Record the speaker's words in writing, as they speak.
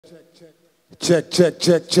Check.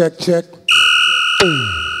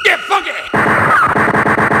 Get funky!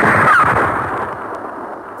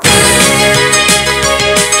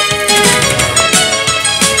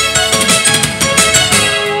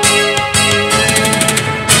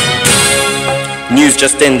 News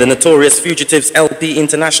just in, the notorious fugitives LP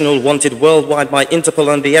International, wanted worldwide by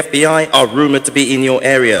Interpol and the FBI, are rumored to be in your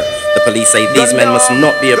area. The police say these men must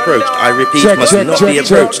not be approached. I repeat, must not be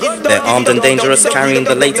approached. They're armed and dangerous, carrying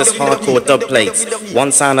the latest hardcore dub plates.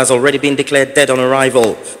 One sound has already been declared dead on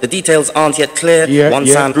arrival. The details aren't yet clear. One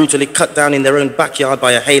sound brutally cut down in their own backyard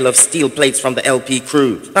by a hail of steel plates from the LP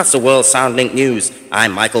crew. That's the World Sound Link News.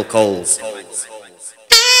 I'm Michael Coles.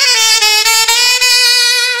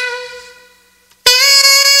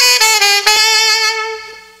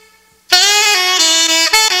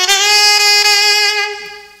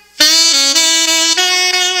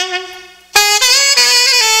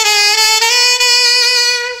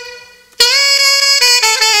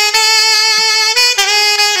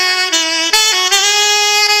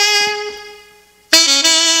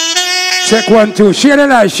 Check 1, 2. Share the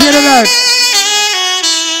light. Share the light.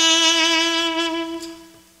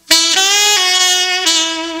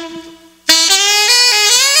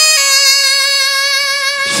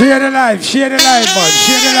 Share the live. Share the live, man.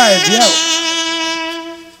 Share the live, yo.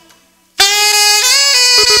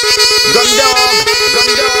 Gun dog.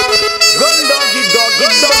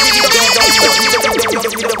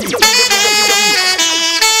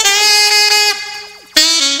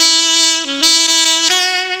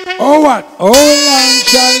 Oh what? Oh long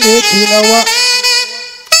shall they kill our.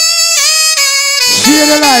 Share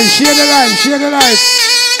the light, share the light, share the light.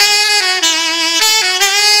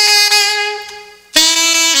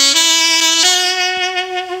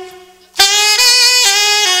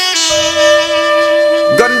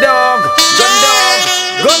 Gun dog,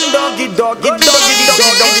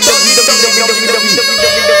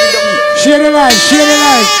 share the light, share the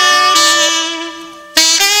light.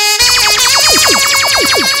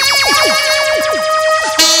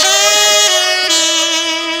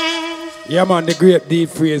 Yeah man, the great deep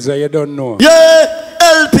Fraser, you don't know. Yeah!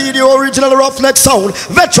 LP, the original roughneck sound,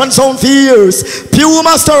 veteran sound for years.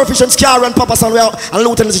 Puma, Starfish and Scar and Papa San and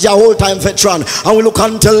Lieutenant is your whole time veteran. And we look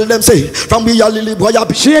and tell them say, from we a lily boy a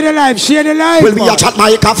share the life, share the life. Well, we a chat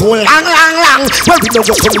microphone lang. Well, we know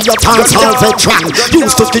just from we a dance all veteran.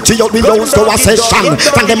 Used to skitchy out with those to a session.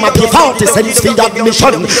 From them a pay 40 cents for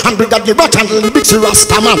admission. And we got the rat and the big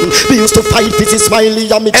Rasta man. We used to fight with his Smiley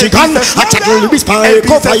and Michigan. A chat the Louis Pine,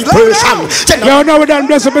 co-fight Persian. Yo, now we done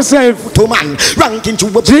bless up yourself. To man, ranking to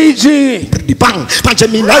a GG. The bang,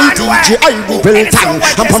 Gemini, DJ, Ivy, Beltang,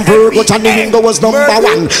 and from Virgo, Channing was number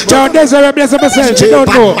one. John, there's a bless up yourself. You don't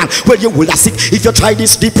know. Well, you will have sick if you try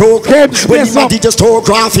this the program. When you did just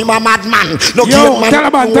autograph him a madman. No game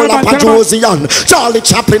man, all up a Josian. Charlie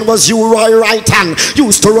Chaplin was you, Roy right hand.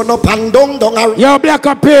 Used to run up and down. Yo, black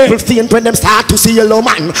up here. People faint when them start to see yellow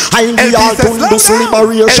man. I ain't the all to lose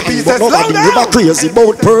liberation. But nobody never crazy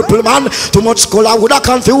about purple man. Too much color would have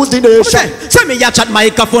confused the nation. Send me a chat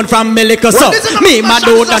microphone from Melika so. Me,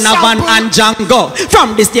 Mado, Donovan and Django.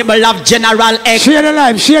 From the stable of General X. Share the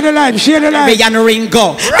life, share the life, share the life. And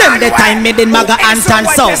Ringo. Them the time made in Maga and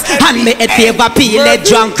Tanso. And me at favor Pele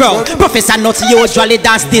drunk crow. Professor Nuts usually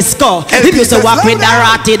dance disco. He used to walk with a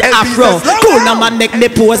ratted afro. Cool no man make me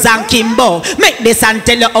pose and Kimbo. Make this and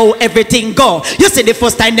tell you how everything go. You see the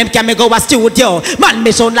first time them can me go a studio. Man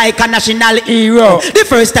me sound like a national hero. The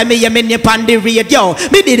first time me hear me nip on the radio.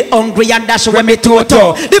 Me did hungry and dash when me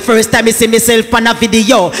toto. The first time me see myself on a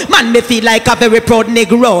video. Man me feel like a very proud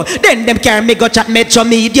negro. Then them carry me go chat Metro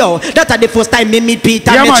Media. That the first time me meet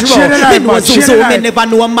Peter Metro. Me know Zuzu, me never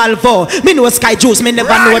know Malvo. Me know Sky Juice, me never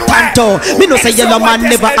know Tanto. Me know say Yellow Man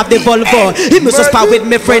never have the Volvo. He used to spar with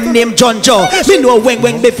me friend named John Joe. Me know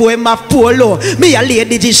Weng before him have Polo. Me a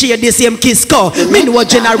lady G share the same Kisco. Me know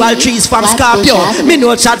General Trees from Scorpio. Me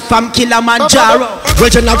know chat from Kilimanjaro. Well,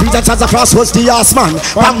 General Trees as a frost was the ass man.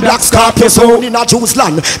 From Black Scorpio zone in a Jews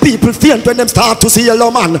land. People faint when them start to see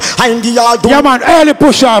Yellow Man. I'm the all yeah man, early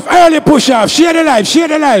push off. Share the life, share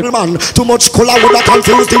the life. Man, too much color would have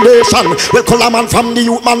confused the nation. Well, color man from the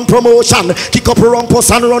youth man promotion. Kick up a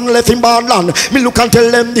rumpus and run left in Barnland. Me look and tell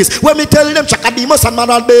them this. When me tell them Chakademus and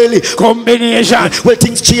Manal Bailey combination. Well,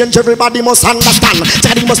 things change, everybody must understand.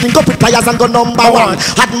 Chakadee must link up with players and go number one.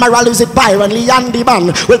 Admiral is it Byron, Lee and the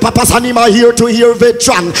band. Well, Papa Sanima here to hear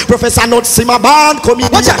veteran. Professor Nuts in my band, come in.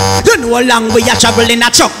 Watch out, you know how long we a travel in a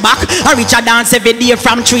truck back. I reach a dance every day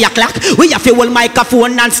from 3 o'clock. We have to hold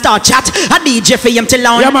microphone and start chat. A DJ for him till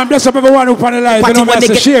on. Yeah, man, bless up everyone who on the live. You know, man,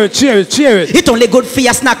 say, share it. It only good for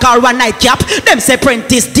a snack or a nightcap. Them say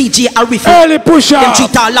apprentice DJ a riff. Early push up. Them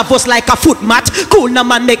treat all of us like a foot mat. Cool no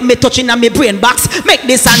man make me touching on me brain box. Make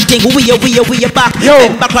this and thing way back. Yo.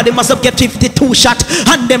 Them back they must have get 52 shot.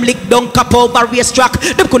 And them lick down cap over racetrack.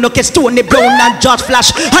 Them could not get Stony Brown and George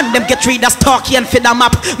Flash. And them get readers talkie and feed them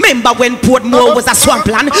up. Remember when Portmore was a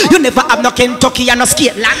swampland? You never have no Kentucky and no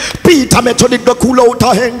Skateland. Peter Metodic go cool out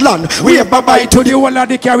of England. We bye to the whole of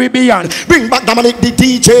the Caribbean. Bring back Dominic the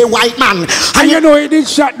DJ White Man. And you know he did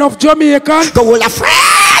shot enough Jamaican. Go all a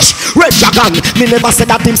fresh Red Dragon. Me never said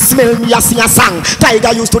that him smell me a sing a song.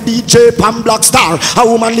 Tiger used to DJ Pam Black Star. A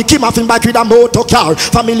woman lick him off him back with a motor car.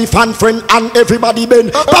 Family, fan, friend and everybody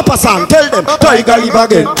been. Papa San tell them Tiger live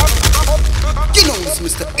again. You know it's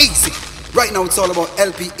Mr. Easy. Right now it's all about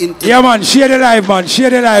LP Inter. Yeah man, share the live man, share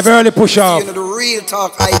the live, early push off. You know the Real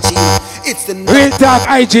Talk IG. It's the Real Talk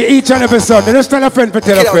IG each and every Sunday. Just tell a friend for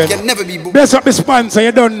tell a friend. Can never be booked. Bless up the sponsor,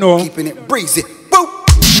 you don't know. Keeping it breezy. Woo!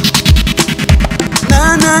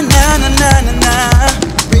 Na na na na na na na.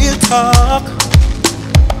 Real Talk.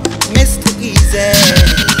 Mr. Easy.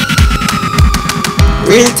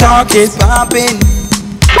 Real Talk is popping.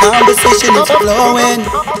 Conversation is flowing.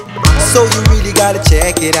 So you really gotta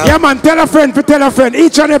check it out. Yeah man, tell a friend for tell a friend.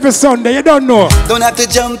 Each and every Sunday, you don't know. Don't have to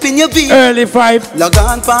jump in your beat. Early 5. Log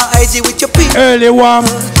on for IG with your people. Early 1.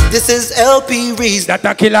 This is LP Reason. That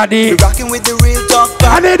a killer day. We're rocking with the Real Talk.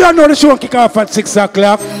 And they don't know the show kick off at 6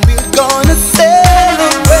 o'clock. We're gonna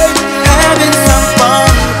celebrate, having some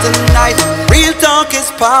fun tonight. Real Talk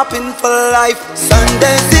is popping for life.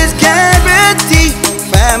 Sundays is guaranteed.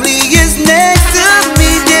 Family is next to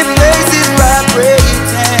me. The place is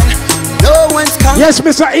vibrating. No one's coming. Yes,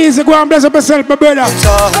 Mr. Easy, go and bless up yourself, my brother.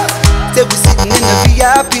 Till we sitting in the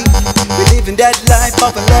VIP. We living that life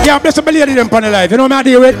of a love. Yeah, bless up my lady them on the live. You know what I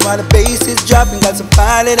deal with? While the bass is dropping, got some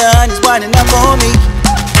pilot on, he's winding up on me.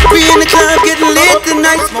 We in the club getting lit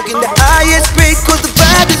tonight, smoking the highest rate, cause the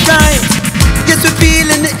vibe is right. Yes, we're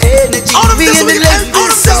feeling the energy. Me and the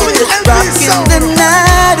ladies, so just rocking the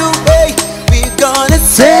night away. We're gonna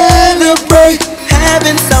celebrate,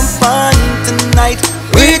 having some fun tonight.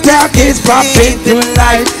 Real Talk is popping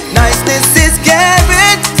tonight. Niceness is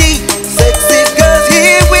guaranteed. Sexy girls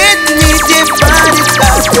here with me. Their body's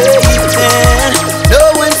vibrating. No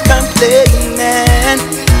one's complaining.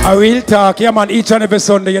 A Real Talk, yeah man, each and every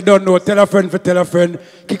Sunday, you don't know. Tell a friend for tell a friend.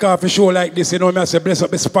 Kick off a show like this, you know me, I say bless up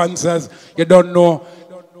the sponsors. You don't know.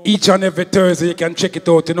 Each and every Thursday you can check it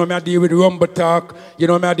out. You know me, I deal with Rumble Talk. You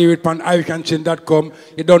know me, I deal with PanIronChin.com.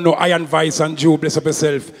 You don't know Iron Vice and Jew, bless up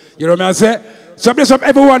yourself. You know me, I say? So bless up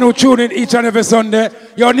everyone who tune in each and every Sunday.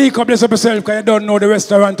 You need to bless up yourself because you don't know the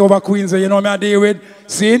restaurant over Queens. You know me, I deal with.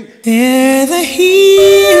 See? They're the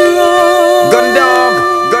hero. Gun dog.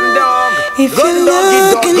 If you're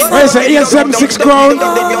looking for Where's the 876 crown?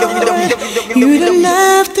 you don't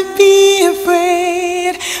have to be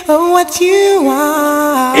afraid of what you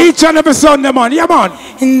want. Each and every Sunday, man. Yeah, man.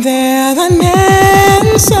 And there's an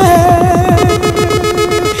answer.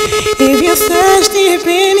 If you search deep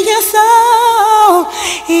in your soul,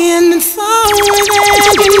 and it's somewhere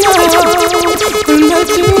that you know, not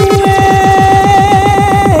to wait.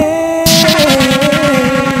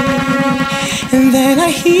 And then I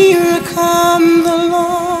hear her come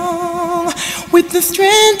along with the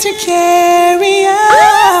strength to carry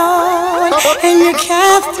on, and you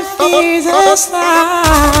cast the fears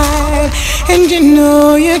aside, and you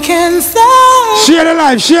know you can say, share the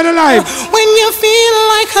life, share the life. When you feel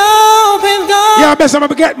like hope is gone, yeah, best I'm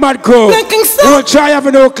gonna get mad crew. Looking so you won't try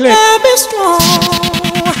having no clip. Be strong,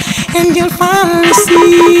 and you'll finally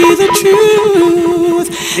see the truth,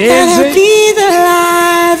 and I'll be the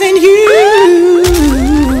life in you.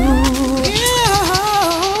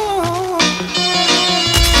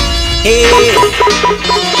 Hey,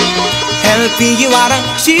 helping you out of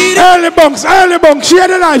shit. Early bunks, share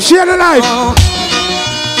the life, share the life.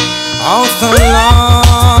 All so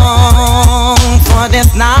long for this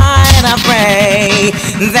night I pray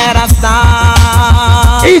that I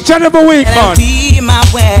start each and every week, man. Be my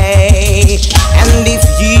way. And if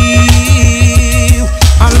you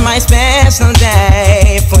on my special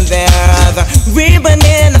day for the ribbon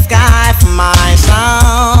in the sky for my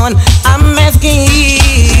son, I'm asking you.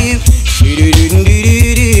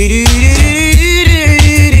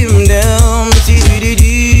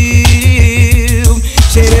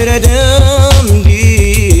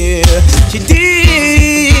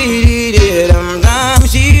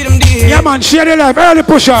 Yeah man, share the life, early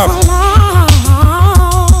push up.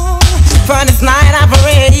 For this night I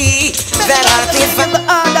pray that artist from the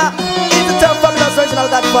order. It's the term from the original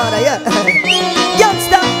Godfather, yeah.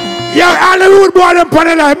 Youngster. Yeah, all the rude boy them pon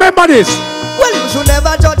the line. Remember this. Well, you should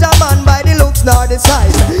never judge a man by the looks nor the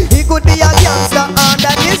size. He could be a gangster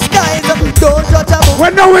under disguise. Don't judge a book.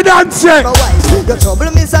 When now we dancing. Your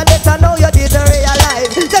trouble, Miss Adetta, now you didn't realize.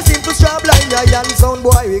 The simple straw blind, your young sound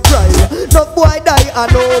boy we cry. No boy die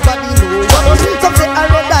and nobody know why. Some say I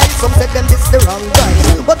don't die, some say them this the wrong guy.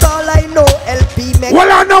 But all I know, LP make. Well,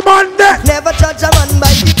 I know man there. Never judge a man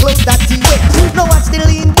by the clothes that he wear. No watch the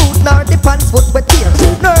lean boot nor the pants foot with tear.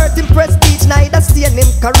 Nor hurt him prestige, neither stain him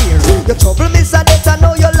career. Your trouble, Miss Adetta,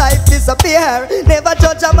 know your life disappear. Never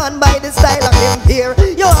judge a man by the style of him here.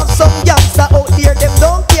 You have some youngster out there, them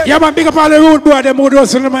don't care. Yeah, man, big up all the road boy, them who do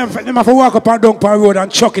so them have to walk up and down the road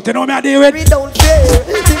and chuck it. You know what I deal with? We don't care.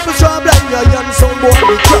 Simple trouble and your young son boy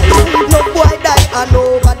we cry. No boy die and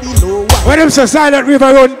nobody know why. When them say silent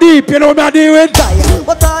river run deep, you know what I deal with?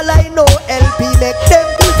 But all I know, LP make them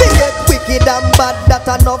forget wicked and bad, that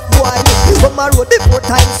enough boy. Come a road before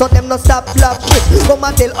time, so them no stop flap quick. Come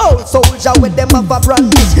a tell old soldier when them have a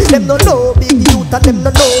brandish. Them no know big youth and them no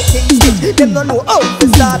know king stitch. Them no know how to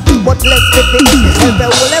start, but let's get finish. Help a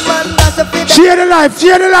whole man that's a fit. Share the life,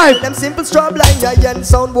 share the life. Them simple straw blind, your young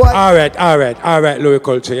sound boy. Alright, Louis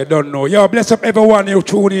Culture, you don't know. Yo, bless up everyone you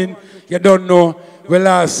tune in. You don't know. Well,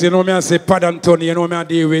 last, you know me I say Pad and Tony, you know me I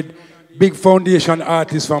deal with big foundation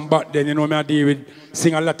artists from back then, you know me I deal with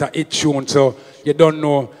sing a lot of hit tunes, so you don't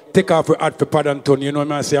know. Take off your hat for Pad and Tony, you know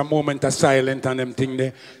me I say a moment of silence and them thing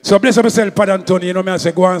there. So bless up yourself, Pad and Tony, you know me I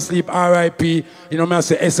say go and sleep, R.I.P., you know me I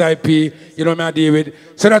say S.I.P., you know me I deal with.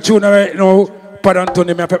 So that tune right now, Pad and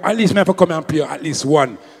Tony, at least me have to come and play at least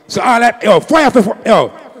one. So all like, yo, fire for,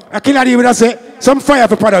 yo, I kill deal with I say, some fire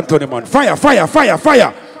for Pad and Tony, man. Fire.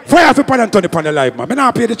 Fire for Pad and Tony upon the live, man. I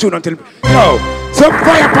don't play the tune until, yo, some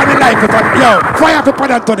fire upon the live, yo, fire for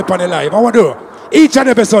Pad and Tony upon the live. I want to do each and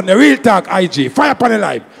every Sunday, real talk, IG, fire upon the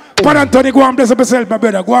live. Pad and Tony, go and bless up yourself, my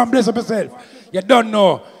brother, go and bless up yourself. You don't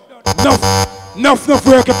know, enough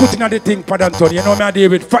work you put in the thing, Pad and Tony, you know me I deal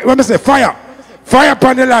with, when I say fire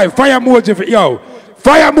upon the live, fire emoji, yo,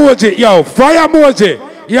 fire emoji,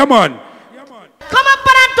 yeah man. Come on,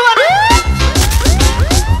 Pad and Tony.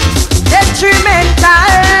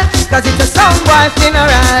 Detrimental, cause it's a soundboy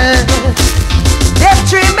funeral.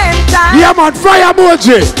 Detrimental. Yeah man, fire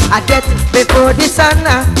emoji. I get before the sun,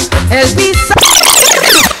 LB.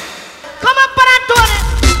 Come on, Pad and Tony.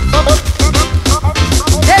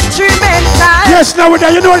 Detrimental. Yes, now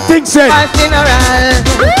you know what things say. My funeral.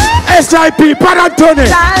 S.I.P. Pad and Tony.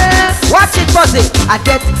 Watch it, fuzzy. I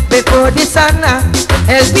get before the sun,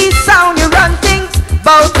 LB sound, you run things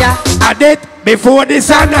bout ya. I did before the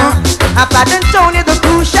sun. A Pad and Tony, the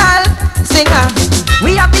crucial singer.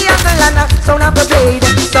 We have the Angelana, sound of the blade.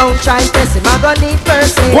 Sound try test him, I go need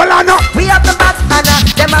first aid. Well, I know. We have the Batana,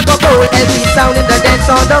 them I go gold. LB sound in the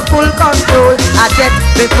dance on the full control. I get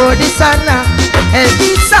before the sun. LB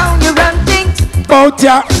sound, you run things bout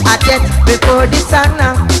ya. I get before the sun.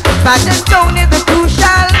 Pad and Tony, the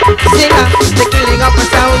crucial singer. The killing of a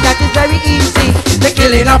sound that is very easy. The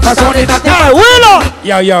killing of a sound is not the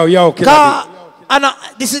Yo, killer. And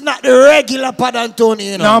this is not the regular Pad and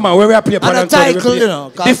Tony, you know. No man, where we play Pad and Tony, title, you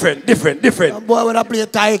know. Different. Boy, when I play a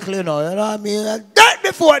title, you know what I mean? That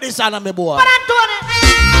before this son of me, boy. Pad and Tony.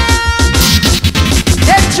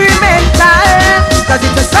 Detrimental, cause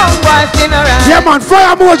it's a soundboy funeral. Yeah man,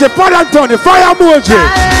 fire emoji, Pad and Tony, fire emoji.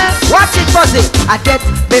 Watch it, fuzzy. I get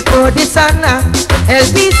before the sun.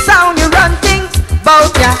 LB sound, you run things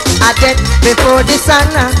bout ya. I get before the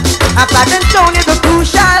sun. A Pad and Tony, the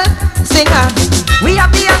crucial singer. We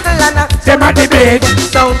have the Angelana, Them are the big.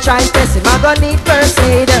 sound try test him, I go need first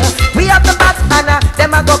aid. We have the Batana,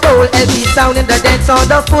 them I go gold. LB sound in the dance on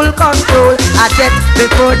the full control. I get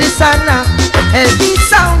before the sun. LB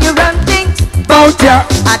sound, you run things bout ya.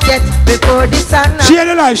 I get before the sun. Share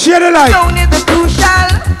the life. Sound is the crucial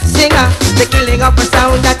singer. The killing of a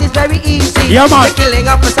sound that is very easy. Yeah, man. The killing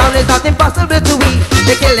of a sound is not impossible to we.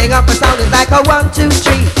 The killing of a sound is like a 1, 2,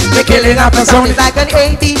 3. The killing of a sound is like an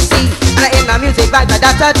ABC. And in the music like that,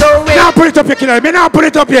 that's a doorway. Now put it up, you killer. Me now put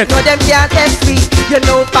it up yet. No, them can't test me. You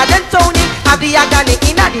know, Pad and Tony have the agony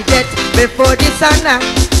in the jet before the sun.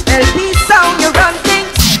 LP sound, you run things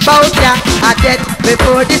bout ya. I get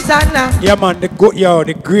before the sun. Yeah man, the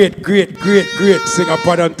great singer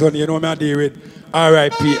Pad and Tony, you know me I deal with.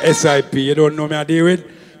 R.I.P. S.I.P. You don't know me I deal with?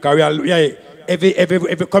 Cause we are,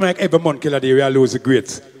 every month killer day we are lose the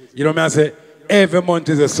greats. You know me I say? Every month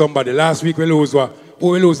is a somebody. Last week we lose what? Who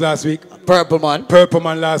we lose last week? Purple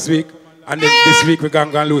Man last week. And then this week we're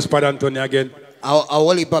going to lose Pad and Tony again. Our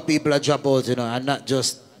whole heap of people are drop out, you know, and not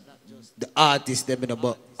just the artists, them, you know,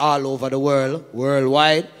 but all over the world,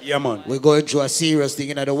 worldwide. Yeah, man. We're going through a serious thing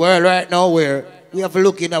in the world right now where we have to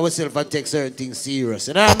look in ourselves and take certain things serious.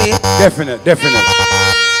 You know what I mean? Definite.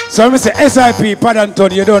 So I'm say SIP, Pad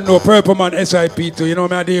Anthony, you don't know Purple Man SIP too, you know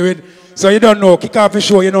what I deal with? So you don't know, kick off the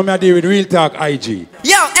show, you know what I deal with Real Talk IG.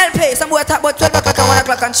 Yo, LP, some boy talk about 12 o'clock and 1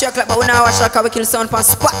 o'clock and 3 o'clock, but we now watch like we kill sound pan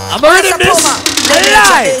spot. I'm ready this.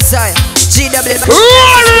 GW.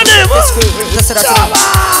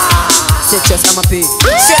 Sit just, I'm a P.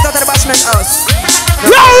 Straight out of the bashment house.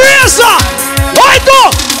 Yo, Razor! Why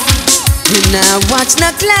go? You now watch the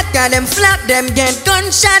clock and them flop, them get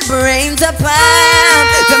gunshot brains apart.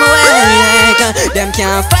 From away like them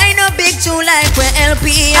can't find no big two like where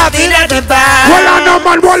LP have been at the bar. Walla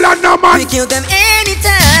no man. We kill them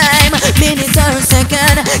anytime, minute or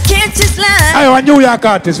second. Can't just lie. I want New York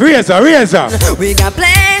artist, Razor. We got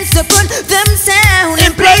plans to put them sound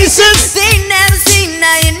In places. they never seen.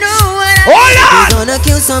 Now you know what I Hold mean. on. We gonna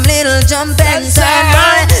kill some little jump and turn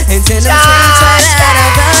boy and tell them straight right out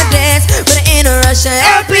of our dance. But in a rush,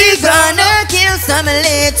 LP gonna kill some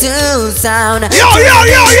little sound. Yo.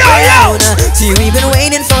 See, we've been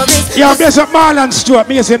waiting for this. Yo, bless up Marlon Stewart,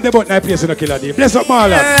 me same the button I place in the killer day. Bless up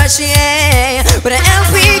Marlon. Rush, yeah. But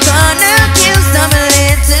LP gonna kill some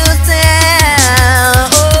little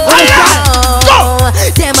sound.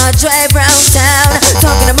 Them a drive round town,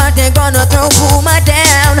 talking about they gonna throw Puma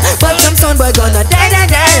down, but some son boy gonna die.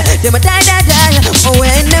 Them a die. Oh,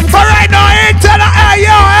 when them But right now,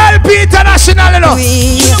 yo, LP International, you know.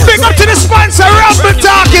 Big up to the sponsor, Rumble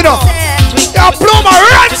Talk, you know. Yo, Pluma,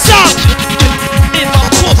 ransom.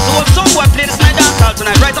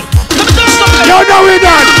 Yo, no we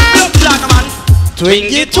done.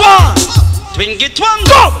 Twingy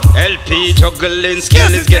Twanga. LP juggling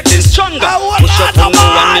skill is getting stronger. Push up on no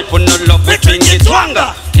one, me put no love with Twingy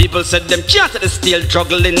Twanga. People said them can't the steel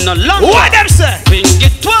juggling no longer. What them say? Twingy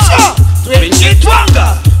Twanga.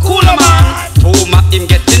 Cooler man. Puma him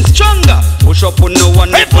getting stronger. Push up on no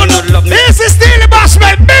one, me put no love. This is Steely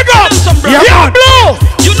Bashman, big up. Yo, Blue.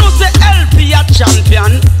 You know say LP a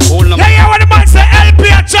champion. Cooler man. Yeah, what the man say,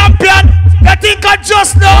 LP a champion. You think I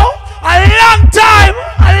just know? A long time.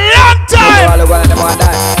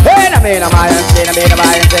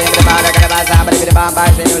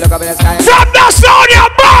 From the sound you're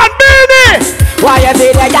born, baby. Why you be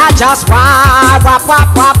there, you just wap.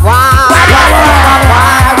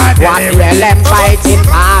 What the LM fighting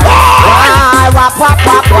hard. Wap.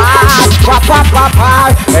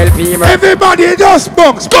 LP man. Everybody just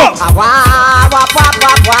bounce. Wap.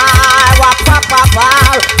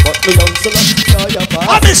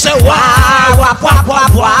 I be say Wap.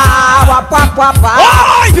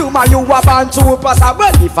 You man, you wap and two pass a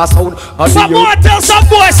well if a sound. some more tell some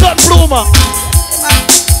boys some Pluma.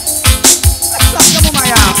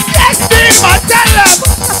 Yes, Pluma, tell them.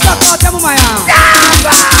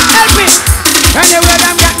 Help me. Anyway,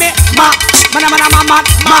 them get me.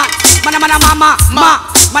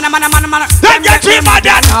 Them get me mad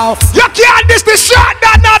now. You can't diss the shot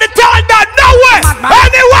that now the time that no way.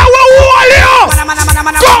 Anyway, we hold you.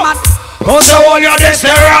 Go. Who's the one you this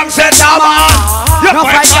the wrong set of man? You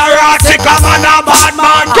fight karate, come on a bad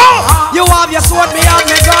man. Go. You have your sword, me have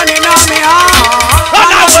me gun in me hand. And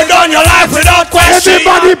now we done your life without question.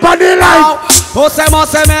 Everybody on the life. Who say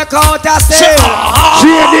must make out a stay?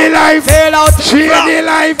 Shady life. Fail out. Shady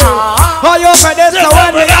life. How you for this so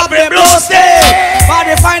when we have the blue stay?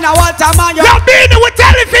 Body find a what a man you. You're being with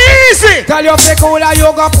tell it easy. Tell you fake cool and you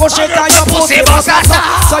go push it and you pussy bust it.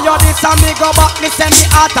 So you this and me go back, me send me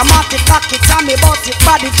automatic cock it and me bust it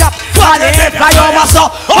body drop. Body head fly over so.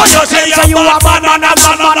 Oh you say you a man and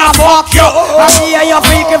a fuck you. I hear you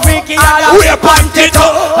freaky all we punt it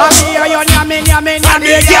up. I hear you yummy And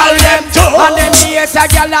the girl them too. and then me a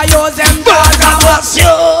girl I use them But I was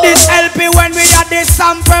you. This LP when we had this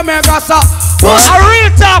sample me go so. A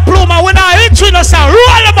real talk Pluma when I hit you no sound.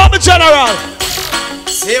 Roll them up general.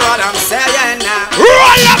 See what I'm saying now?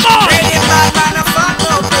 Roll them up. Ready bad man a fuck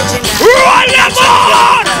no preaching now. Roll them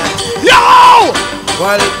up. Yo.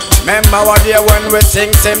 Well, remember what day when we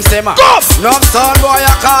sing sim. Go. No sound boy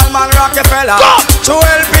a call man Rockefeller. Go.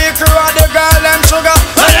 12 crew of the girl them sugar.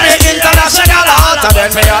 And the international Hotter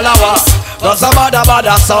than me all over. Does a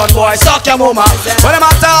bada sound boy suck your mama. What am I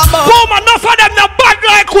talking about? Boom, enough of them not bad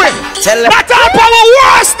like we. Tell them. That's our power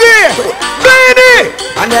worst day. Baby.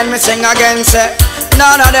 And then me sing again say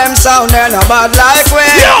none of them sound they're not bad like we.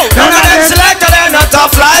 Yo, none of them selected they're not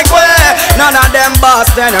tough like we. None of them boss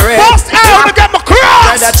they're not real. First air to get my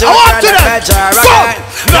cross. I want to them.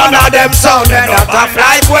 None of them sound they're not tough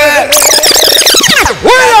like we.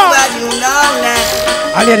 We are. But you know that.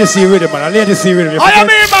 I let you see rhythm, man. I let you see rhythm. You forget,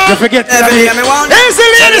 mean, man? you forget. It's the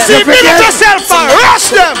lady see rhythm yourself, man.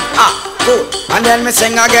 Rush them. And then me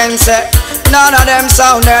sing again, say, none of them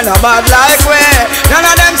sound they're not bad like we. None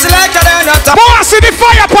of them selected they're not top. Boy, see the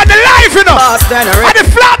fire upon the life, you know. And the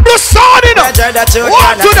flat blue sound, you know.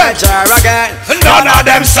 What to them? None of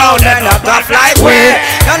them sound they're not top like we.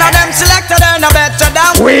 None of them selected they're not better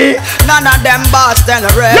than we. None of them boss than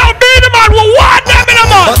the red. Yo, be the man, we want them in the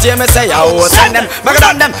man. But hear me say, oh, send them, make it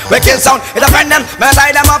on them. We kill sound, it offend them. Me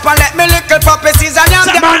tie them up and let me little puppy season young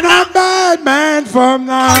them. Man, I'm bad man from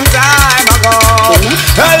now. Time ago,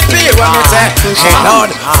 LP when me say, hey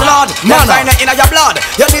Lord, Lord, them find it in your blood.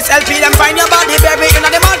 You this LP, them find your body, baby, in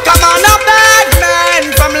the mud. Come on, a bad man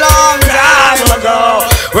from long time ago.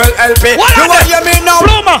 Well, LP, what you what you mean now?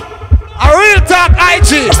 Bloomer, a real talk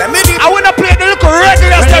IG. I wanna play the little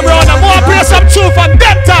regular step round. I wanna play some truth from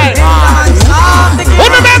them time. Who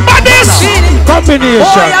remember this? Combination.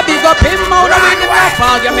 Boy, I big up him out of winning enough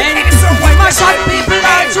argument. My shot people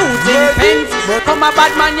are shooting pens. Come a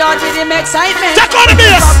bad man yard with him excitement. Check on the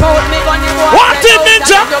bass. What team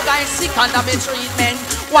ninja? You guys sick under me treatment.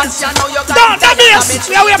 Once you know you guys down the bass.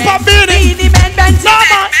 Yeah, we are from Beanie. No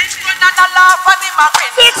man.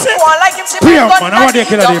 Fix it. Pre-up, man. I want to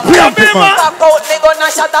kill it. Pre-up, man.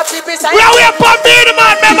 Yeah, we are from Beanie,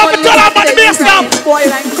 man. Remember me tell about the bass now.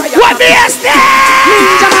 What bass there?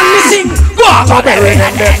 Ninja man missing. Go on, go bury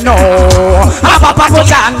them dead. No. Have a pat to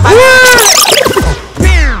John.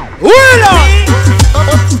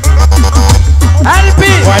 LP.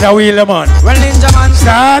 Why the wheel, man? Well, Ninja man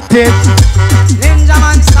start it. Ninja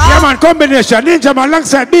man start. Yeah, man. Combination. Ninja man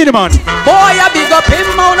alongside Beanie, man. Boy, I big up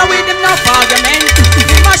him out with him no argument.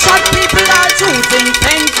 Him a shot people are shooting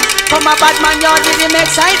pens. From a bad man yard with him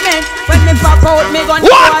excitement. When me pop out, me gun.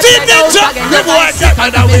 What team ninja? The boy check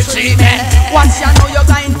under me treatment. Once you know you're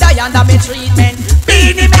going to die under me treatment.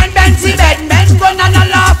 Beanie man, Benzi men, men gun and a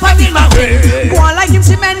laugh and him a win. Go on like him,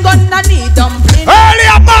 see men gun and need dumpling.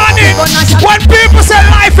 Earlier morning, when people say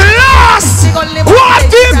life lost, what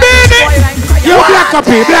team Beanie? You black up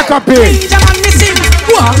here, black up here. Ninja man missing.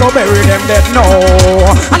 Go on, go bury them dead, no.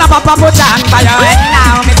 And a papa put on by your head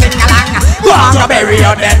now, me sing along. Go on, go bury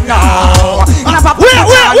your dead now. And a papa put on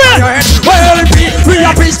by your head. Well, we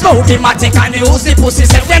are pretty smoke-matic and use the pussy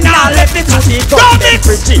set. Then I'll let the pussy go. Don't be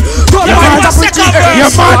pretty. Go on, the pretty.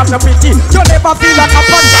 You're mad. You never feel like a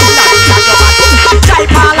punch. Try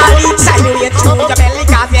ball and eat silent through your belly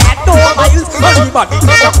cause you had no miles. Everybody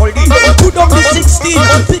is a holding. Put up the 16,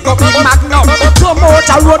 pick up the magnum. Come out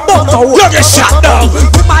a road bump so you get shot down.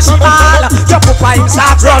 You mash it all, your papa him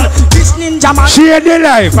start run. This ninja man share the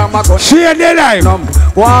life. Share the life.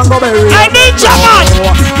 One go bury a ninja man.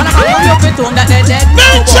 And I'm going to fit on that dead.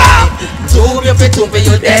 Ninja. Two you fit on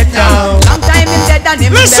you dead now. Long time him dead and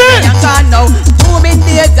him dead and gone now. 2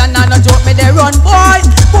 minutes and I no joke me they run boy.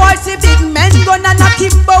 Boy see big men gonna knock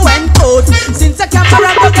him bow and coat. Since the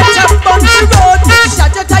camera go get your bump the road.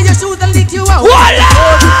 Shut your tie your shoes and lick you out.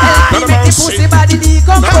 Help me make the pussy body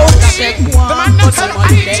decompose. Check one put some on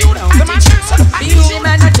dead now. Easy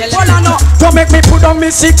man I tell you no. Don't make me put on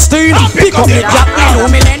me 16. Pick up me jack me know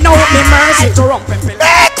me then know me mercy to rump and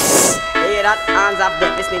Next. Hear that? Hands up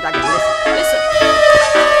there. Listen it again. Listen.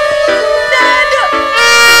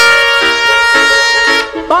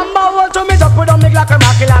 Bamba want to me just put on me like a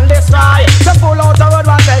mackerel and destroy. Some pull out a road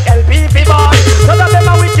one take LPP boy. Some of them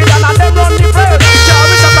are wicked and them run the place.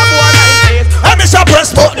 Jerry shut up one night. I'm Mr.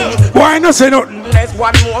 Press button. Why not say nothing? There's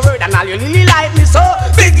one more word and all you really like me so.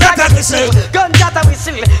 Big like a whistle. Gun shot a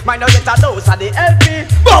whistle. Mind now get a dose of the LP.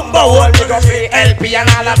 Bumba hold me go free LP and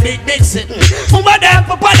all a big sitting. Mama them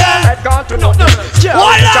for them. Head gone to nothing.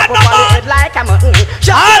 Hold on no man. Like I'm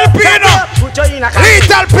LP no.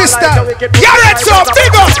 Lethal pistol. Garrett so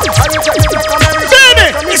big up.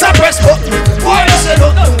 Beanie. It's a press button. Why you say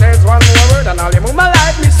nothing? There's one more word and all you move my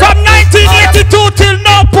life me so. From 1982 till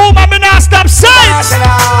now, Puma me not stop sight.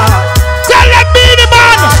 Tell them Beanie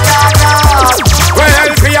man. Well,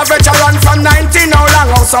 LP a veteran from 19 how long?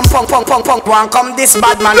 How some punk one come this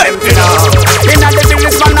bad man them know. Inna the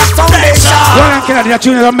business man a foundation. One and kill the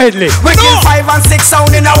tune is a medley. We kill 5 and 6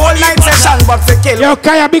 sound in a whole night session, but we kill. Yo,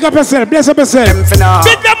 Kaya, big up yourself, bless up yourself.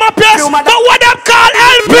 Big them up yes, but what them call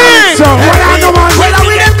LP? So, what I know man? Well,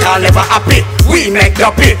 we them call never happy. We make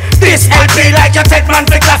the beat. This LP like a dead man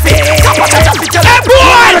for coffee. Hey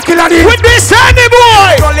boy, with this any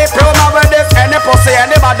boy. Only promo with this any pussy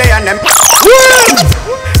anybody and them.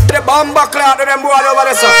 The bomber cloud to them boy over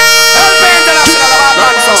there, sir. LP International about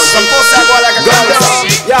man sound. Some pussy go like a gun sound.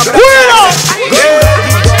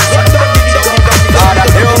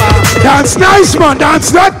 Dance nice man,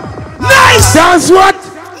 dance that. Nice. Dance what?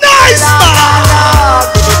 Nice man.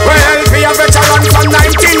 a veteran from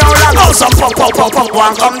 19 now long. Oh, some pop,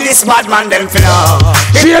 one come this bad man, them finna.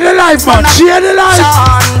 Share the life, man, share the life.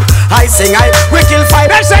 I sing, we kill five.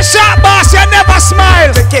 Them say sharp boss, you never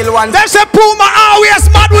smile. We kill one. Them say Puma always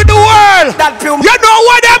mad with the world. That Puma, you know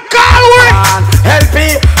what them call with?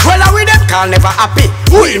 LP, well we them call never happy.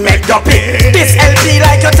 We make dopey. This LP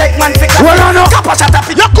like you take man fix. Well I know.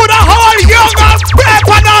 You coulda hold young and break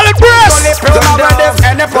on all the breast. Only Puma with them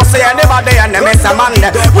and the pussy anybody and the mess a man.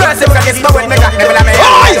 Where's if this no with me got them in me.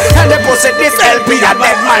 And the pussy this LP a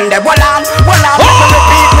dead man. Well on,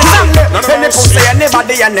 repeat me song. And the pussy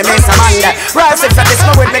anybody and the mess a man. Where's if this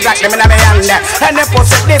no with me got them in me hand. And the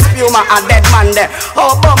pussy this Puma a dead man.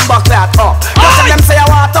 Oh bumbo clat up. Them say I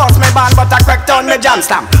want toss me band but I crack down me jam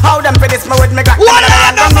stamp. How them for this me with me got them in me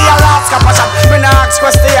hand. And me a last cap a shot. Me no ask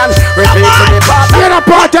question. Repeat to the part. Hear the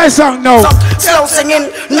party song now. Slow singing,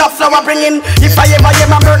 no flower bringing. If I ever hear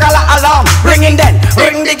my burger alarm, ringing then,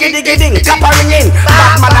 ring diggy ding, clap a ringing.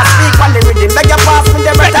 Bad man a speak on the rhythm, beg your pass me the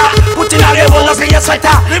better. Put in all the whole up in your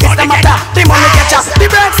sweater. It's the matter, the money catcher, the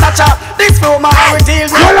bread snatcher. This for my heritage.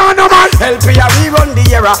 Hold on, no man. Help me, we run the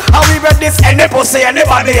era. How we read this, any pussy,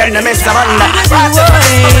 anybody, and the Mr. Man.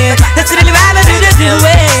 That's really bad, that's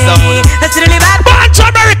really bad. Bunch of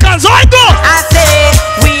Americans, I go. I say,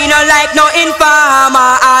 we don't like no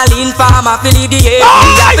informer, all informer, feel the area.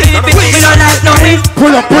 We don't like no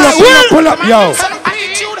Pull up, yo.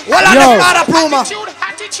 Well, I'm not a Puma.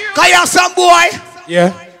 Can you have some boy?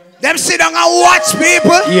 Yeah. Them sit down and watch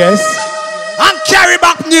people. Yes. And carry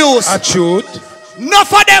back news. I shoot. Enough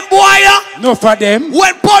for them boy. No for them.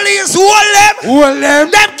 When police hold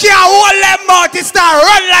them, them can't hold them mouth. It start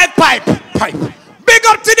run like pipe. Big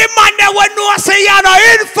up to the man that when no say you're no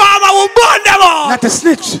informer, we burn them all. Not a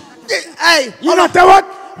snitch. Hey, you not a what?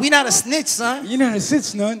 We not a snitch, son. You not a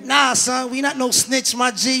snitch, none. Nah, son, we not no snitch,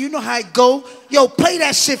 my G. You know how it go. Yo, play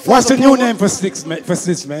that shit for What's the new name for snitch, man?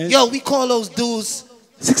 Yo, we call those dudes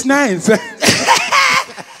 6ix9ine.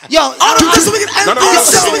 Yo, my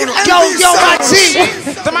G.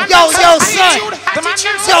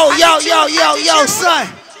 Yo, son.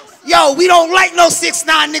 Yo, we don't like no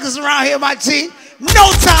 6ix9ine niggas around here, my G.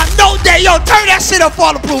 No time, no day. Yo, turn that shit up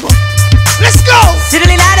for the Puma. Let's go.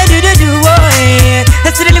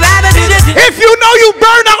 If you know you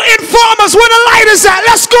burn out informers, where the light is at,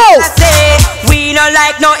 let's go. I say, we don't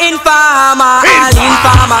like no informer, all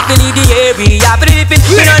informer, feel the area. We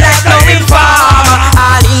don't like no informer,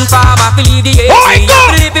 all informer, feel the area.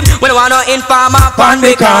 We don't want no informer, pan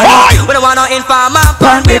because. We don't want no informer,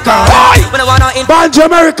 pan because. We don't want no informer,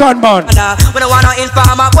 American man. We don't want no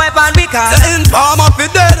informer, boy, pan because. The informer fi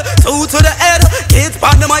dead, 2 to the head. Kids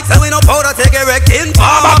pan the mic, say we no powder, take a wreck.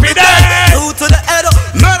 Informer fi dead, 2 to the head.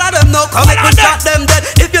 Murder them now, come and shot them dead.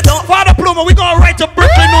 If you don't, Father Pluma, we going right to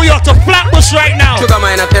Brooklyn, New York, to Flatbush right now. Sugar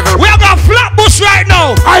mine at every. We are going Flatbush right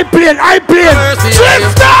now. I play. Drifter.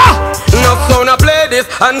 No sound a play this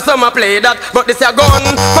and some a play that, but this a gun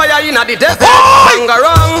fire in a the desert. Hang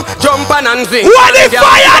around, jump and zing. What the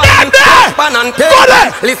fire them there? Pan and take.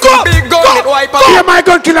 Listen, big gun, it wipe out. Hear my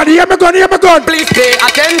gun, killer. Hear my gun. Please pay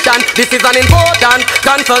attention. This is an important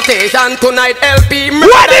consultation tonight. LP.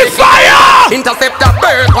 What the fire? Interceptor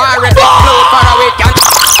bird, warrior, explode far away.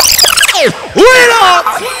 Wheel up.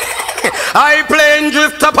 I plane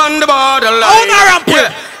drift upon the borderline.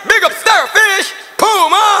 Yeah. Big up Starfish.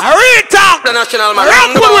 Puma, Rita, the national man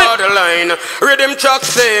on the borderline. Rhythm truck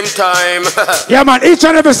same time. Yeah man, each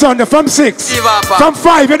and every Sunday from 6. From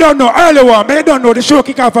 5, you don't know, early one, but you don't know, the show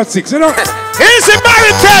kick off at 6, you know. Easy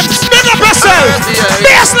Maritime, spin up yourself.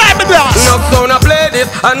 Baseline, my boss. No sound a play this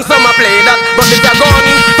and some a play that, but this a gun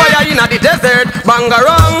fire in the desert.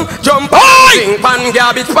 Bangarang, jump on, sing pan,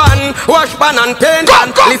 garbage pan, wash pan and paint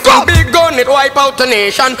pan. Listen, big gun, it wipe out the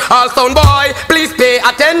nation. All sound boy, please pay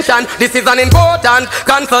attention. This is an important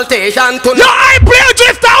consultation to yo, I play a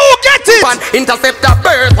drifter, who get it? Pan, interceptor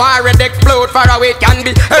birth, warhead explode far away can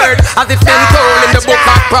be heard. As it's been told in the book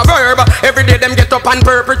of Proverb. Every day them get up and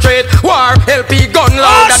perpetrate war. LP gun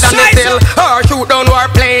louder than the cell. Or shoot down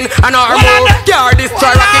war plane and or more. Car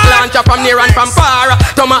destroy rocket launcher from near and from far.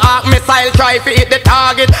 Tomahawk missile try to hit the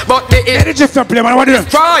target, but the play, man, what do you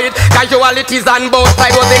destroyed. Casualties on both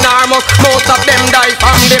sides was enormous. Most of them die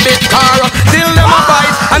from the big car. Still them a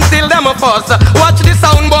fight and still them a fuss. Watch the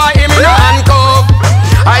sound boy, him in a handcuff.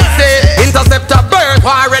 I say interceptor birth,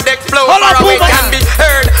 warhead explode far away can be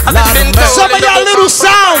heard. As it's been told. Some of y'all little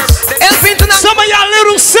sounds. Some of y'all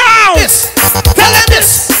little sounds. Tell them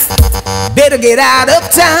this. Better get out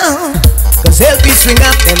of town, cause LP swing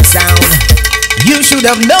up them sound. You should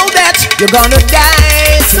have known that you're gonna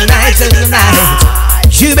die tonight.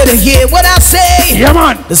 You better hear what I say. Yeah,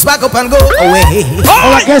 man. Let's back up and go away.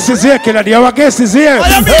 Our guest is here, Killer D. Our guest is here.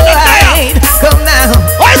 Alright, come now.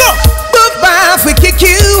 Boop off, we kick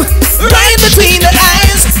you right between the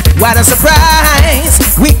eyes. What a surprise.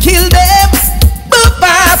 We killed them. Boop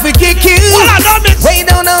off, we kick you way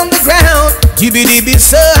down on the ground. Dibby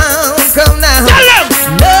sound, come now.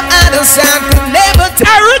 No other sound could never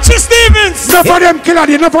tell. Richie Stevens. Enough of them, Killer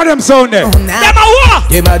D. Enough of them sound there. Them a what?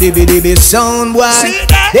 Them a dibby sound boy.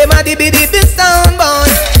 Them a dibby sound boy.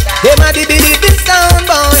 Them a dibby sound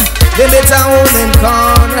boy. Them better hold them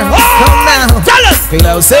corner. Come now. Feel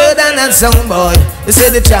closer than that sound boy. They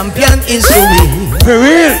say the champion is for real. For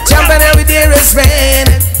real. Champion every dearest friend.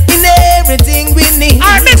 In everything we need.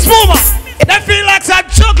 Alright, next mover. They feel like some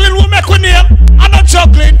juggling will make a name. I'm not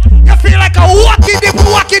juggling. You feel like a wacky dip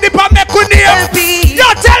and make a name. LP. Yo,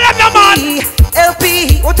 tell them the man.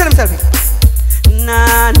 LP. What tell himself?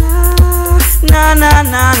 Na na na na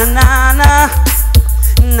na na na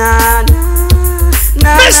na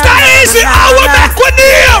na. Mr. Easy, I will make a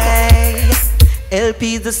name.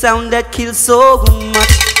 LP is the sound that kills so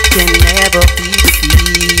much. Can never be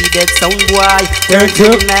defeated. Sound boy, Thank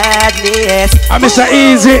you. madness. I'm Mr.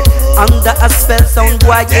 Easy. Under a spell, sound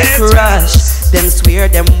boy get crushed. Them swear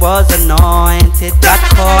them was anointed, got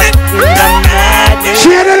caught in the madness.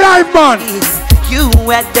 Share the life, man. You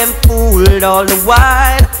had them fooled all the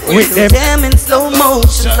while. With them in slow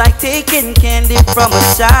motion, like taking candy from a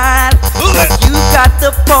child. But you got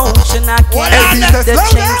the potion, I can't let the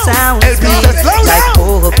chain sound sweet, like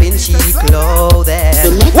open cheek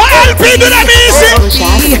clothing. What LP do them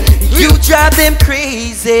easy? You drive them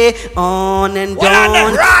crazy on and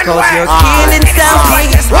on, cause you're killing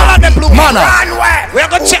something. Run on the blue man. We're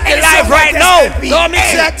gonna check the live right now. Don't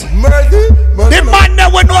mix it. The man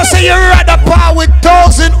that will know say you rather power with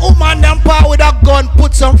 1,000 woman than power with a gun,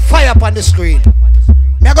 put some fire up on the screen.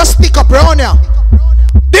 Me I go speak up around here.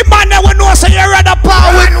 The man that will know say you rather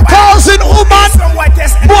power with 1,000 woman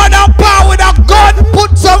more than power with a gun,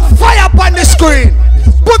 put some fire up on the screen.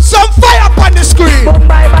 Put some fire up on the screen.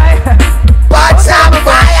 Bye bye. Put some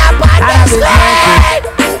fire up on the screen.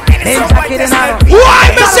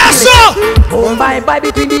 Why, Mr. So? Boom, bye, bye,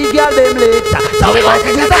 between the girl them legs. So we both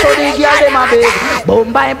see so the girl them a big.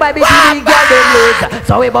 Boom, bye, bye, between the girl them legs.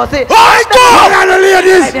 So we both see. Alright, go! Hold on,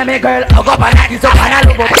 ladies. Me girl, hug up and kiss up and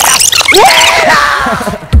look up.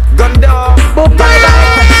 Gun down. Boom, bye,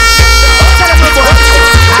 bye.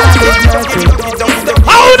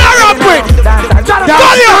 How would I rap with?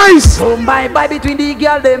 Nice. Boom, bye, bye, between the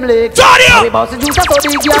girl them legs. Johnny! So we both see so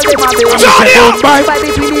the girl them a big. Johnny! Boom, bye, bye,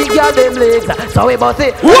 between the girl them legs. So we both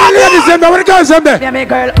see. What ladies them there? What the girls them there? Me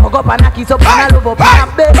girl, hug up and kiss up and love up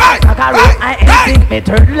and bed. I ain't me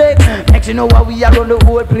third leg. Next you know what we are on the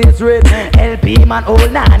whole place red. LP man all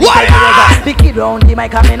night. The kid round the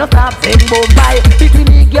mic and me no stop saying boom bye between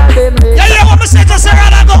the girl them legs. Yeah, what me say to say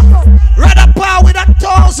rather go? Rather power with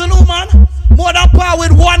 1,000 woman, more than power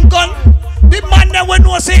with one gun. The man that will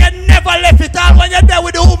know say you never left it all. When you're there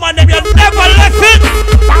with the woman, them you never left it.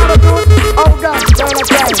 Oh God,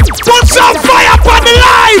 put some fire upon the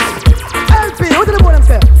life. LP, what do the boy them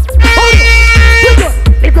say? Hold on.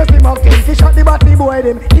 Because the mountain, he shot the battery boy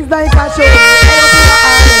them. He's like a show.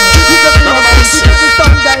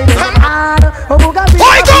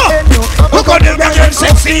 Why go? Look at them again,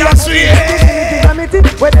 sexy and sweet.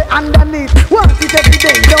 Where they underneath, want it every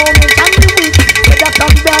day, don't make any week. Where they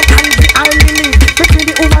come down and the island leave. Between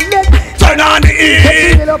the woman leg, turn on the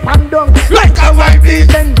heat. Up and down, like a white beat.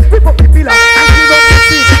 Then rip up the pillar and give up the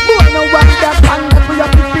seat. Boy, no one that pan up for your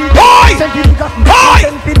feet. Oi!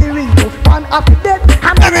 Send the ring to fan up the dead.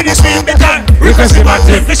 Every this thing be done. Request the Mac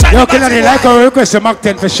 10. Yo, Killer D, like our request the Mac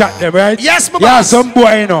 10 for shot them, right? Yes, my boss. Yeah, some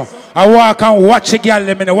boy, you know. I walk and watch a girl,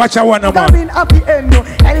 them, you know. Watch a one, man.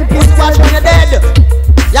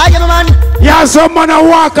 Yeah, you know, man. Yeah, some man I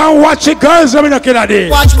walk and watch the girls, them, you know, Killer D.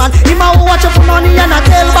 Watch, man. He might watch for money and I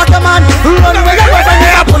tell back a man. Run away, your wife and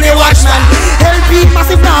your pull it, watch, man. LP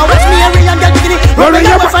massive now, watch me every and get diggity. Run away,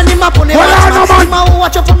 your wife and him a pull it, watch, man. He might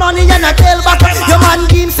watch for money and I tell back a your man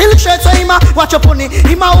give silk shirt, so he might watch for money.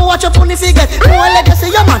 He might watch for money, figure. More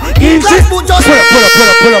legacy, your man. Give glass boot just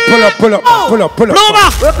pull up. Bloomer.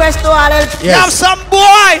 Request to all help. You have some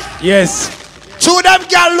boy. Yes. Two them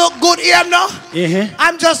girl look good here now.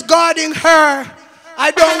 I'm just guarding her. I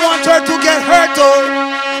don't want her to get hurt.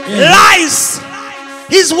 Lies.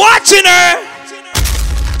 He's watching her.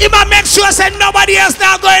 He might make sure that nobody else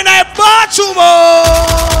now going to a bathroom.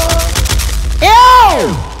 Yo!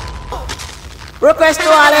 Request to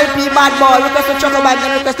all LP bad boy. Request to Choco Bag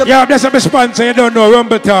and request to... Yeah, that's a sponsor. You don't know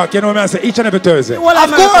Rumble Talk. You know what I say? Each and every Thursday.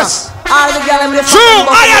 Of course. All the girls them true,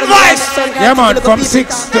 I advise. Yeah, man, from 6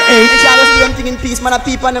 to 8. And Charles do them thing in peace, man.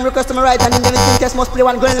 People and them request to my right and in the test must play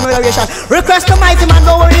one gun in the moderation. Request to mighty man,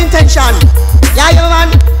 no intention. Yeah, yeah,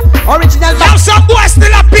 man. Original. Now some boys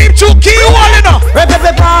still a peep to key wall, you know. Burn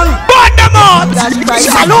them out.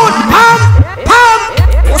 Salute. Pam.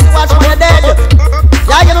 What's the watch when you're dead?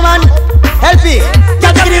 Yeah, yeah, man. Help me.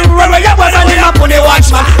 Can't get it run where your boyfriend him up on the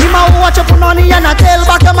watchman. Him a watch up on the and a tell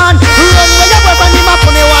back a man. Run where your boyfriend him up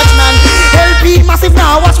on the watchman. Help me massive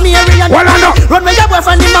now watch me every and run where your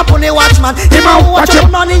boyfriend him up on the watchman. Him a watch up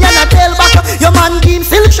on the and a tell back. Your man give him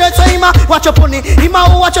silk shirt so him a watch up on it. Him a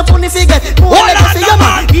watch up on the figure. More legacy your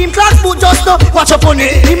man. Give him class boot just to watch up on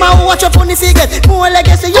it. Him a watch up on the figure. More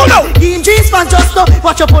legacy your man. Give him jeans pants just to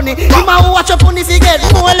watch up on it. Him a watch up on the figure.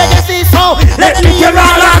 More legacy so let me hear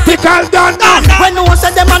all article done. When no one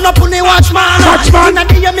said them man up on the watchman. Inna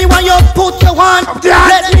the hear me when you put your one.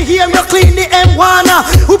 Let me hear you clean the M1.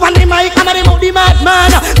 Who on the mic and the mouth the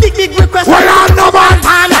madman. Big request. Well on no man.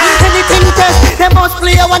 Anything test they must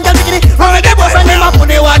play one girl bikini. Run with the boyfriend him up on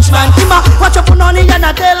the watchman. Him a watch up on the and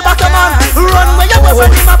a tell back a man. Run with your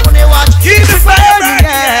boyfriend him up on the watch. Keep it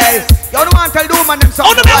firing. You don't want to tell the woman them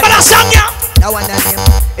something. Oh, remember that song, yeah? That one that name.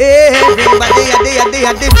 Everybody need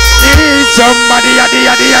somebody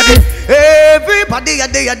everybody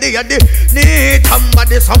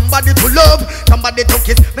need somebody to love, somebody to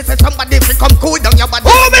kiss. Me say somebody to come cool down your body.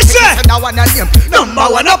 Oh, me say that one and name. Number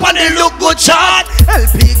one up on the look good chart.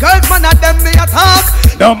 LP girls man at them me attack.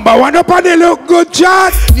 Number one up on the look good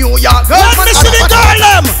chart. New York girls man at the girl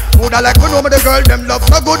them. Woulda like we know me the girl them love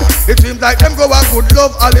so good. It seems like them go a good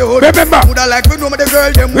love Hollywood. Remember. Woulda like we know me the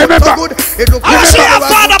girl them love so good. It look like she a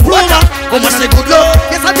father plumber. Come on say good love.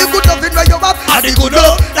 Yes I the good love in where you have. I the good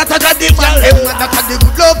love. That's a the girl them. That's a the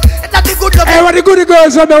good love. That's the good love. Hey, what the good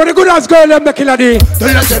girls them? What the good ass girl them? The killer day.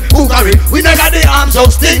 Tell us who carry? We never got the arms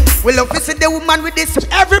of sting. We love to see the woman with this.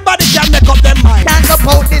 Everybody can make up their mind. Can't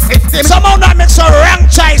support this system. Somehow that makes a wrong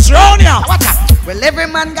choice round here. What up? Well, every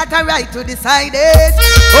man got a right to decide it.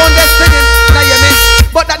 Own destiny, now you mean?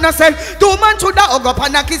 But that no say, two man should have hug up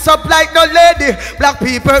and a kiss up like the lady. Black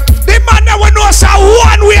people. The man that we know say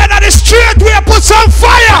one way and the straight way put some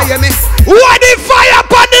fire. You mean? What the fire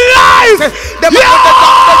upon the life?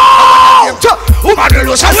 Woman me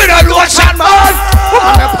lotion with a lotion man.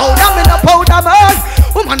 Woman me powder me no powder man.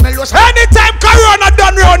 Woman me lotion. Anytime Corona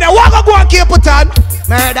done round here, what go and keep it on?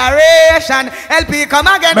 Murderation, LP come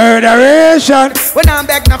again. Murderation. When I'm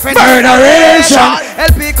back, no friend. Murderation.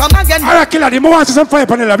 LP come again. Alright, killer, the more some fire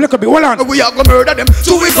upon the love. Look a bit, hold on. We are gonna murder them.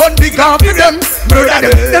 So we gon' be gone for them.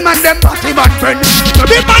 Murder them. Them and them party man friend.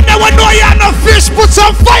 The man that will know you are no fish. Put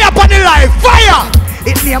some fire upon the life. Fire.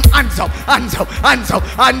 It name hands up, hands up, hands up,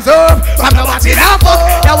 hands up. From the party now,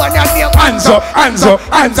 that one that name hands up, hands up,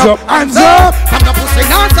 hands up, hands up. From the pussy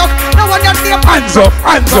hands up, that one that name hands up,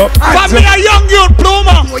 hands up, hands up. From me a young youth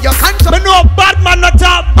plumber, me know bad man not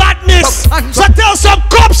have badness. So tell some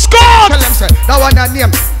cops score. Tell them say, that one that name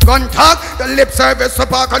gun talk, the lip service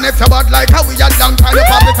support. And if you bad like how we a long time you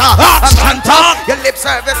pop it up. Gun talk, your lip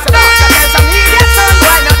service support. There's some idiot son,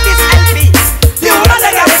 why not this LP? You wanna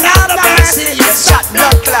get another mercy, you shot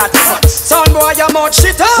blood clot. Son boy, your mouth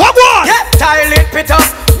shit up. What boy? Yeah, toilet pit up.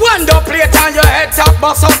 Window plate on your head top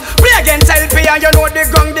bust up. Play against LP and you know the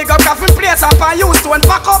gun dig up. Coffin place up and use to and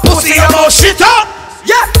pack up. Pussy your mouth shit up.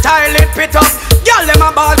 Yeah, toilet pit up. Girl, them a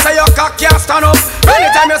ball say your cock can't stand up.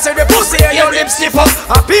 Anytime you see the pussy, your lips stiff up.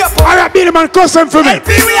 A paper. Alright, be the man custom for me. LP,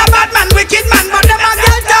 we a bad man, wicked man, but them a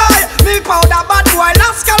get die. Milk powder, bad boy,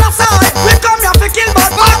 last color side. We come here to kill, but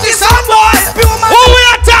party son boy. Who we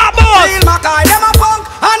a top boy? Real Mackay, them a punk.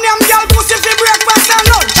 And them girl pussy fi breakfast and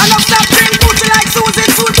lunch. And up stop drink pussy like Susie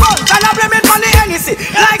Sweet Punch. And I blame it for the Hennessy,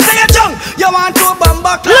 like say you junk. You want to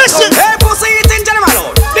bumba clap. Listen. Hey pussy eating general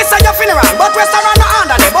out. This is your funeral, but restaurant no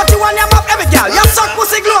under there. But you want them up every girl. You suck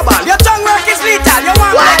pussy global. Your tongue work is lethal. You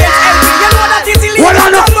want to get LP. You know that is illegal.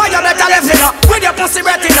 Some boy you better left it up. With your pussy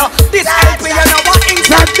breath in up. This LP you know what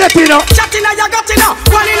inside. Chat in your gut in up.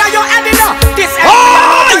 One in your head in up. This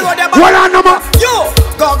LP you know the what number? You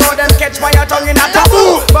go them catch by your tongue in a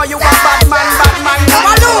taboo. But you a bad man, you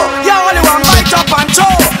a do. You only want bite up and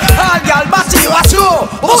show. All girl batty you a slow.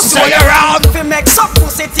 Pussy way around. If you make some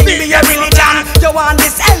pussy thing be a religion. You want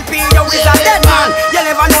this LP, you is a dead man. You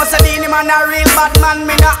never know say the man a real bad man.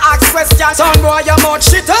 Me no ask questions. Some boy your mouth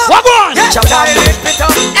shit up. What boy?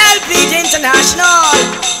 LP International.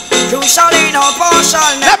 Crucially no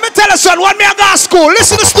portion. Let me tell you son, when me a go to school,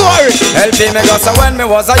 listen to the story. LP me go so when me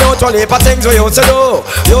was a youth, all heap of things we used to do.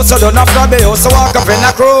 Used to do enough club, used to walk up in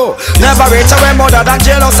a crew. Never reach away more than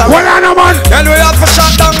jailhouse. Well I know man. Then we have to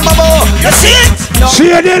shut down Babo. You see it?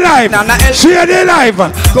 Share the life. Share the life.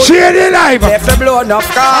 Share the life. If the blow enough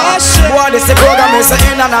car, boy, this the program is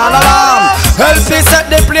in and all alarm. Help me set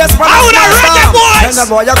the place for the boys. And the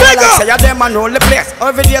boy you go like say you them and roll the place.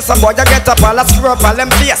 Every day some boy you get up all a screw up all them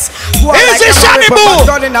face. Easy Shani Boo.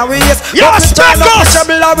 You're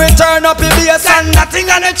we turn up the bass and nothing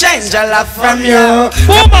gonna change your love from you.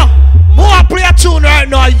 Boomer, who I play a tune right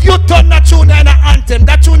now? You turn that tune in an anthem.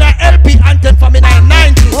 That tune an LP anthem from in the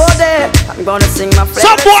 90s. Oh, there, I'm gonna sing my friend.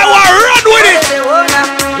 Some boy will run with it.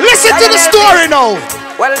 Listen to the story now.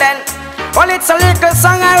 Well then, well it's a little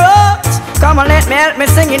song I wrote. Come on, let me help me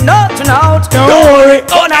sing it note to note. Don't worry.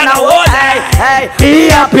 Oh, no, no, hey, be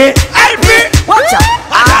happy. Help me. Watch out.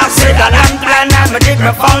 I said that I'm plan and me dig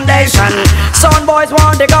my foundation. Some boys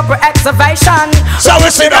want to go for excavation. So we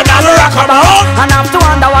sit down and rock on our own. And have to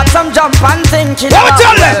wonder what some jump and thinking. What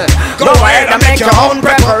tell them? Go ahead and make your own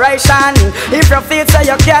preparation. If you feel so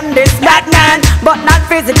you can this that man, but not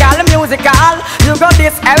physical, musical. You got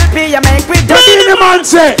this LP you make with the man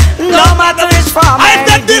say. No matter which form. I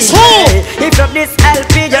did this who? If you this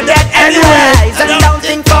LP you dead anyways. And don't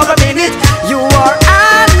think for a minute you are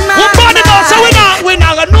on my mind. So we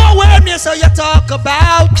not gonna know where me so you talk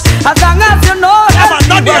about. As long as you know that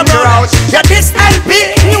not the approach. Yeah, this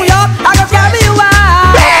LP New York, I gonna carry you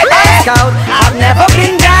out. Scout, I've never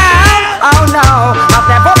been down. Oh no, I've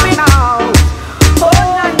never been out. Oh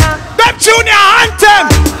no, no. Them junior anthem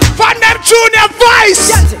from them junior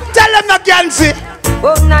voice. Tell them not Gansy.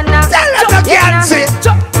 Oh no, no. Tell them not Gansy.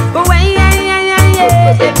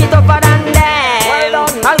 If it up and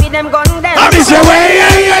down, I'll be them gun them. I'm say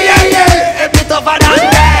If it up and down.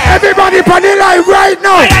 Everybody on the live right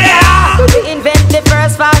now. We invent the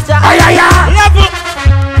first faster. Level.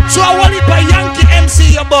 So I want it by Yankee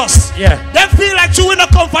MC your boss. Yeah. They feel like you will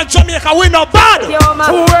not come from Jamaica, we not bad.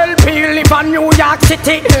 Well, people live in New York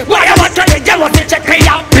City. Why am I trying to get what they check me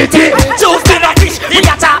out? Pity. Choose the fish. We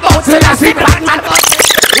got a boat. So that's the Batman.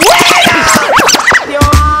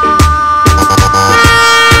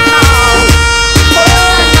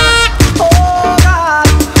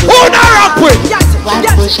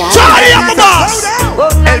 Johnny up, boss!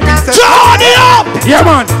 Johnny up! Yeah,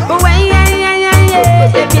 man.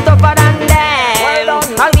 If it over than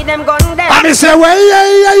them, I'll be them gun them. I'm say,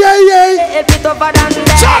 If it over than them,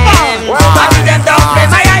 I'll be them down them.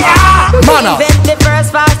 Mana. Invent the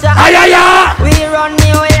first faster. We run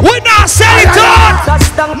the way. We not sell it on.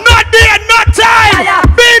 Not day, not time.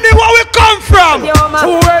 Being where we come from.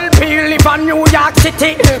 Well, people live in New York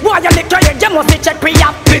City. Why you lick your head? You must check me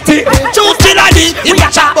up. Pity. Choose the lady. We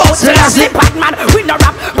a chop out. Sleep Batman. We no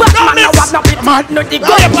rap. Batman no what no pit. Man. No the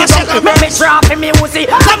gun. Make me drop in me Uzi.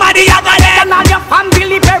 Somebody other than all your fan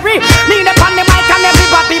Billy Perry. Lean upon the mic and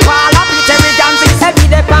everybody fall up. Cherry dancing. Every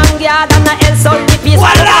day bang yard and the L so the piece.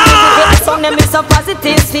 Song them with some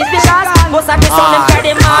positive speech because most of the song them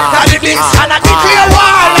carry mark. And I declare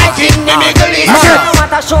war like in the Middle East. No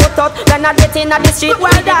matter shout out, they're not getting at the street.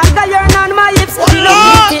 Why the iron on my hips?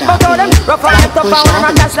 But all them rough and up and warm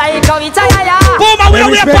and that's like how it's Boom,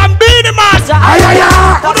 we are from Beanie Man. Are you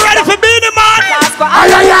ready for Beanie Man?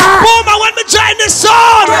 Boom, when me join the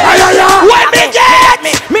song. When me get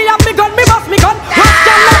me have me gun, me bust me gun. Rock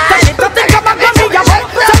them not touch it, don't think about me a bun.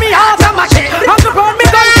 Tell me how to match it. I'm the ground me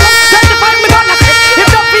gun. Try to find me gun a clip. If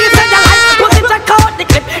the piece of your life, put it check out the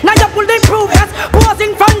clip. Now you pull the improvements, pose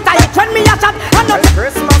in front of it. When me a shot, and not the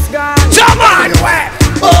Christmas gun. Come on,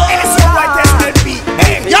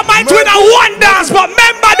 you might win a one dance, but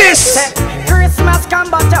remember this. Christmas come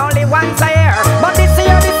but only once a year. But this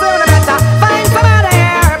year, no better. Find some other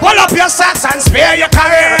year. Pull up your socks and spare your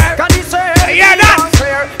career. Yeah, that.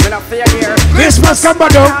 Christmas come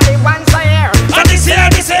back down. Only once a year. And this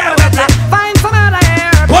year, better. Find some other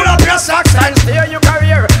year. Pull up your socks and Steer your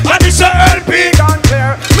career. and this your LP. Don't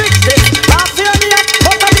clear. Mix it. Pass your neck.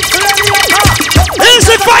 Put a bit clear.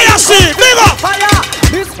 Easy fire, see. Big up. Fire.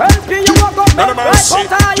 This helping you walk up. Right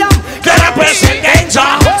what I am. Get up and see danger.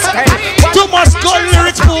 Too much gold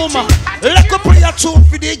lyrics, boom. Let me play a tune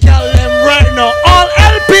for the girl them right now. All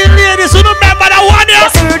LP ladies, you remember that one, yeah?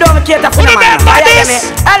 Yes, you don't cater for the man. Remember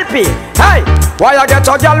this? LP. Hey. Why you get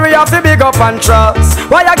a girl we have to big up and trust?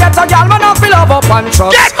 Why you get a girl man have to love up and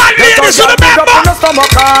trust? Get my ladies, you remember? Big up in the stomach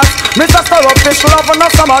cause Mr. Stir up fish love not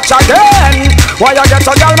so much again. Why you get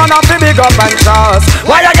a girl man have to big up and trust?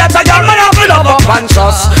 Why you get a girl man have to love up and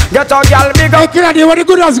trust? Get a girl big up. Hey, what the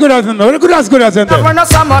good as good as in there? What the good as good as in there? Not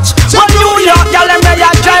so much. When New York girl them they a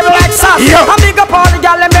drive like sass. And big up all the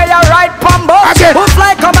girl them they a ride pumbo. Who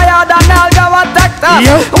fly come here than all go a Texas.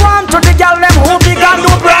 One to the girl them who big and do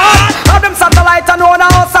broad. Have them satellite and own a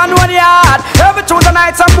house and own yard. Every Tuesday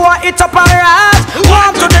night some boy eat up and rat.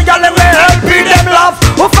 One to the girl them they help them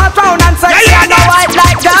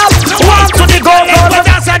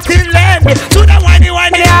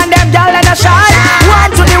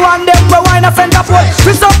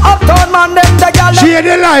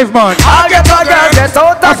live, man. I get a girl, get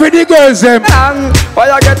out of the girls, them. Why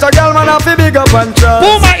you get a girl, man, I feel big up and trust.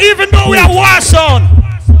 Boomer, even though we are war sound,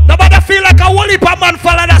 nobody feel like a whole heap of man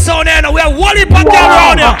follow that sound here. We are whole heap of girl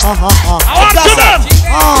around here. I want to them.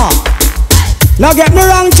 Now get me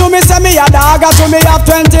wrong to me, say me a dog, to me have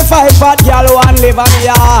 25 fat gal who and live on the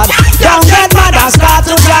yard. Don't get mad and start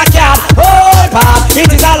to jack yard. Oh, pop, it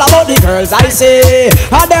is all about the girls I say.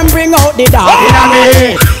 And them bring out the dog in a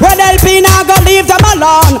me. When LP now go leave them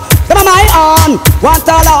alone, them are my own. Want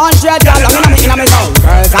all 100 gal in a me zone.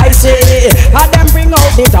 Girls I say, and them bring out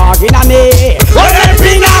the dog in a me. When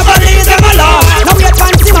LP now go leave them alone, now we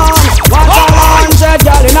fancy man. Want all 100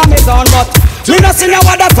 gal in a me zone, but you know see now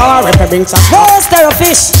what the car if bring some poster of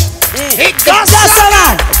fish. It does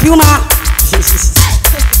man. Puma.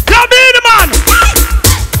 Come in, man.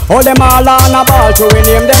 All them all on a ball to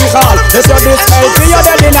rename them call. It's your this help for your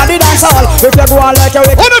dead in the dance hall. If you go on like you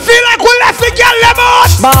wanna feel like we left the girl them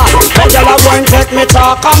out. But you are going to take me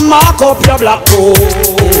talk and mark up your black board.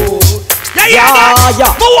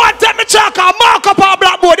 Yeah. Who want to take me talk and mark up our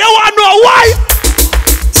blackboard? You want to know why?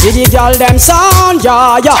 See the girl them sound,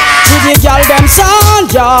 yeah. See the girl them sound,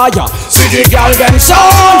 yeah. See the girl them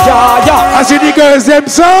sound, yeah. I see the girls them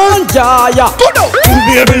sound, yeah.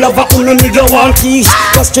 Baby lover, who no need your one keys.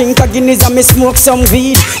 Just drink a Guinness and me smoke some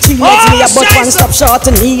weed. She makes me a but one stop short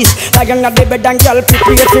and knees. Like I'm not the bed and girl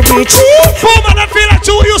prepare to reach. Boom, and I feel like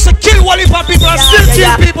you used to kill one of people and still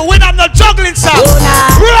kill people when I'm not juggling sound.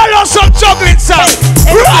 Roll on some juggling sound.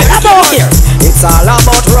 Right about here. It's all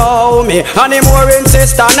about Romy and him more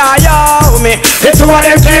insist on me. It's what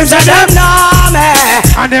them claims that them know me.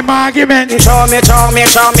 And them argument. Show me. The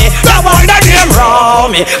one that them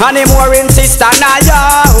Romy and him more insist on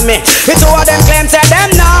me. It's what them claims that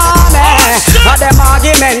them know me. And them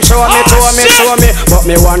argument. Show me. But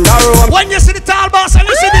me wonder when you see the tall boss and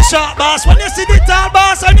you see the short boss. When you see the tall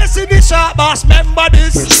boss and you see the short boss. Remember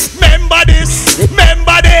this.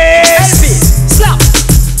 Slap.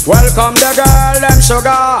 Welcome the girl, them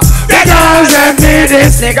sugar. The girls them need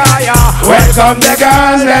this nigga, yeah. Welcome the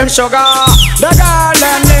girls them sugar. The girl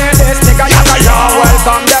them need this nigga, yeah.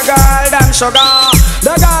 Welcome the girl, them sugar.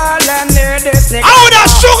 The girl them need this nigga. Oh, the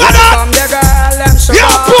sugar, welcome the girl, them sugar.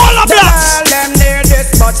 Yeah, pull up, the girl them need this,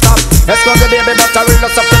 but stop. Let's go to baby, but I will not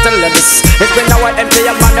stop to tell them this. It's been a while empty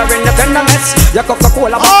and man, you're in the tenderness. Your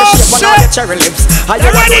Coca-Cola, but the shape one of your cherry lips. Are you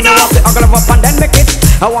ready now? The angle of up and then make it.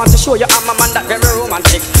 I want to show you I'm a man that very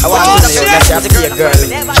romantic. I want to see you as a girl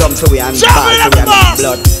jump to me and ball to me and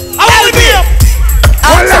blood. I want to be up.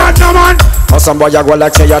 Hold on, no man. Or some boy I go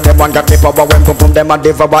like say you them one got me power when pum pum them a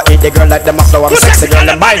devour eat the girl like them a flower. Sexy girl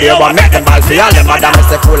them buy the one make them ball for all them madam is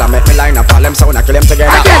the cool and make me line up all them sound and kill them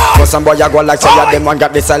together. Or some boy I go like say you them one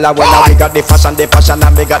got the seller when now we got the fashion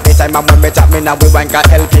and we got the time and when me tap me now we want got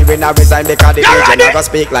LP we now resign because the agent never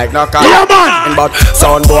speak like no car. Yeah man. But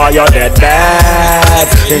son boy you dead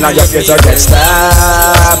bad. Inna your face you get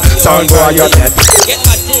stabbed. Son boy you dead.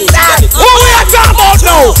 Who we are talking about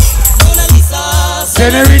now?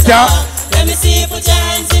 Senorita. Let me see you put your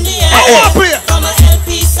hands in the air. I want to play. From a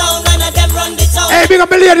LP sound and a them run the town. Hey, big up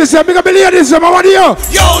the ladies, I want you.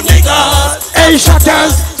 Yo niggas, hey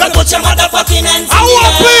shatters, don't put your motherfucking hands in the air. I want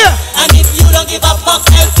to play. And if you don't give a fuck,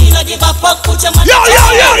 LP don't give a fuck, put your motherfucking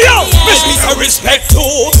hands in the air. Miss me some respect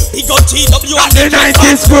too. Big up TW and the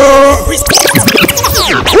 90s bro.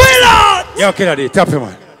 Wheel on. Yo, Kennedy, tap him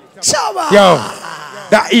man. Yo,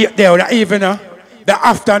 that evening, the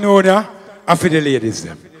afternoon, after the ladies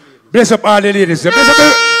them. Bless up all the ladies them. Bless up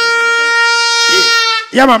the...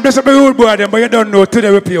 Yeah man, bless up the old boy them, but you don't know today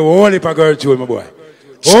we play a whole heap of girl tune, my boy.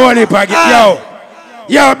 Whole heap of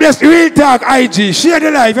yo, bless the real talk IG. Share the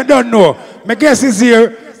life, you don't know. My guest is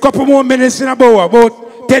here, couple more minutes in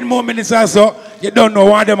about 10 more minutes or so. You don't know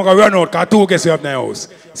one of them are going to run out because 2 guests you have in the house.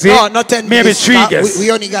 See? No, not 10 maybe minutes. 3 guests. We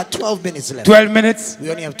only got 12 minutes left. 12 minutes? We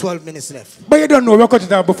only have 12 minutes left. But you don't know, we're cutting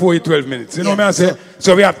it out before you 12 minutes. You know what I say?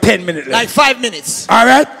 So we have 10 minutes left. Like 5 minutes. All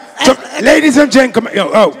right? So, ladies and gentlemen,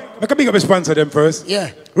 I can big up a sponsor them first.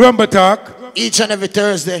 Yeah. Rumble Talk. Each and every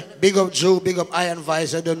Thursday, big up Drew, big up Iron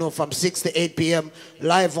Vice, I don't know, from 6 to 8 p.m.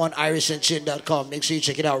 live on irishandchin.com. Make sure you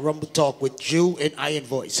check it out, Rumble Talk with Drew and Iron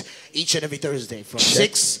Voice. Each and every Thursday from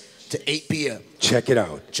 6 to 8 p.m. Check it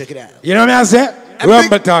out. Check it out. You know what I say?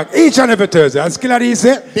 Rumble Talk, each and every Thursday. As Killary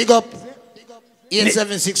say. Big up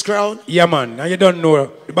 876 Crown. Yeah, man. And you don't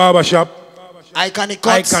know the barber shop. Iconic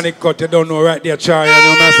Cuts. Iconic Cut. You don't know right there, Charlie. You know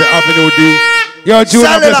what I say? Avenue D. Yo,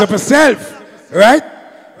 Junior, bless up yourself. Right?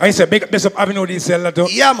 I said, big bless up Avenue D seller too.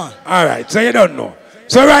 Yeah, man. All right. So you don't know.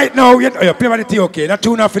 So right now, you play by the TOK. That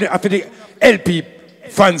tune after the LP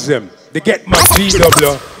fans them. the Get My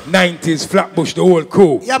GW, 90s, Flatbush, the whole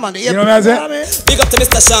crew. Yeah, man. You know what I'm saying? Big up to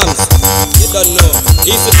Mr. Shams. You don't know.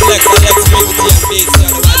 He's the flex and let's make it and bass.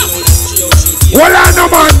 Well, I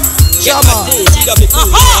know, man. Yeah, man.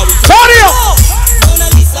 Turn it up.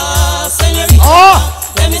 Mona Lisa, senorita. Oh.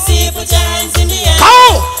 Let me see you put your hands in the air.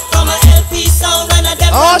 Oh. From a LP sound and a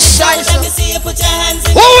depth. Oh, shite. Let me see you put your hands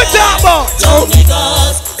in the Who air. we talk about? Young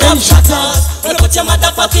niggas, come shutters. Well, put your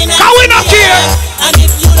motherfucking hands How we in not the air. here? And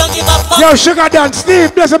if you don't give a fuck. Yo, Sugar Dan,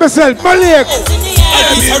 Steve, bless myself, Malik.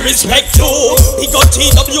 I respect to he got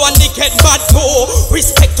TW and they get bad too.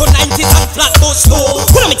 Respect to 90s and Flatbush too.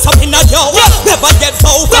 When I mix up in a yo, never get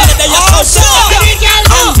bow. When the day you so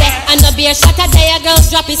And no beer shot a day, girls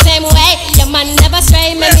drop the same way. Your man never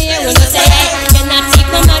stray, me hear when you say, hey, you're not cheap,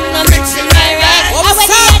 no man, no mix in my right. I went to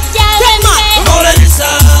that girl, let me say, Mona Lisa,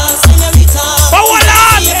 senorita. But what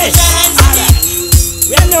on?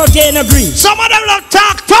 We are not getting agree. Some of them love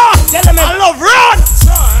talk. Tell them I love run.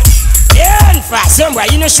 yeah, and fast. Somewhere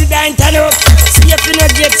you know should I turn up. See if you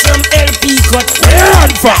not get some LP cut. Yeah,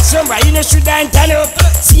 and fast. Somewhere you know should I turn up.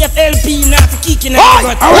 See if LP not for kicking out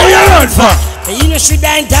the gut. How are you run for? You know should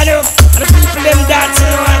I turn up. And the people them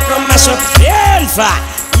dancing around come mash up. Yeah, and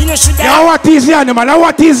fast. You know should I. Now what is the animal? Now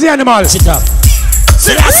what is the animal? Sit up.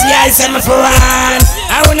 So that's the I say me for one.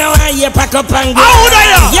 I wanna want you pack up and go.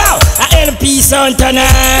 Yo, a LP sound turner.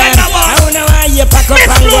 I wanna want you pack up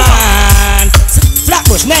and go.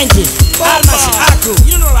 Flatbush 90. All machine, all crew.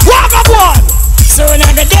 You know what? Walk up one. So now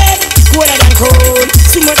go dead, colder than cold.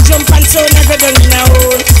 So much jump and so now go down in a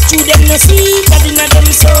hole. Through them no see, that in a them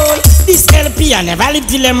soul. This LP I never live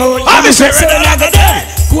till them old. So now go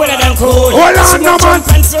dead, colder than cold. So much jump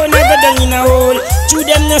and so now go down in a hole. Through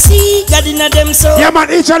them no see, that in a them soul. Yeah,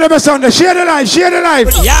 man, each and every Sunday, share the life, share the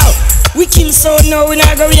life. Yo, we kill so now, we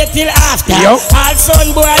not go wait till after. Yo. All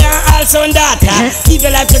son boy and all son daughter. Give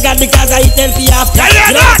your life to God because I tell you after.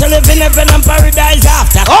 You don't have to live in heaven and paradise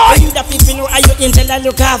after. Oh. You the people know how you angel and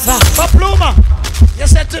look after. But Pluma, you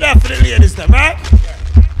said to that for the ladies them, right?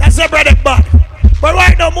 That's the bread and butter. But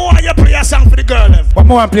right now, more you play a song for the girl them. But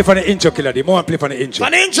more want play for the intro, killer. More want play for the intro.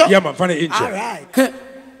 For the intro? Yeah, man, for the intro. All right.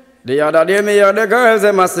 The other day me hear the girls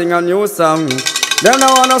them a sing a new song. Them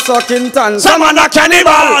no wanna suck in tongue. Some of the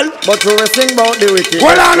cannibal. But we sing about the wicked.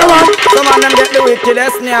 Well, I know, man. Some of them get the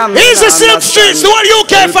wickedest name. He's the Silk Streets, the whole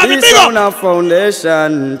UK family, big up.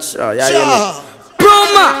 Foundation. Sure, yeah, yeah.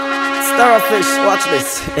 Broma, Starfish, watch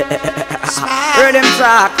this. Rhythm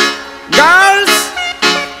track. Girls,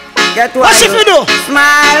 get wild. What if you do?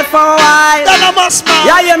 Smile for a while. Then I must smile.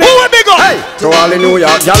 Yeah, yeah, who will big up? Hey, to all in New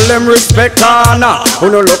York, y'all them respect Anna.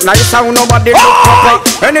 Who no look nice, how nobody look up.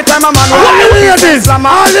 Anytime a man all the ladies, all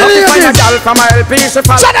the ladies. Girl from a LP, she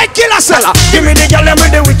fall. So they kill herself. Give me the girl them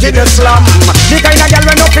with the wickedest slam. The kind of girl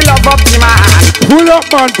when no feel love up the man. Pull up,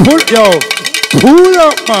 man, pull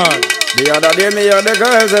up, man. The other day me hear the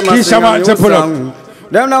girls them a Keisha sing a man new to pull up. song.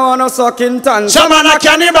 Them no wanna suck in tongue. Some of the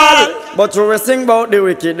cannibal. But we sing about the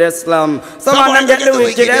wickedest slam. Some of them get the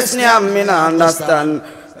wickedest name, me not understand.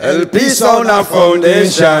 LP Sound and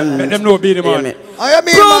Foundation. Let them know be the man. I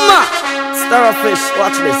mean, Broma, Starfish,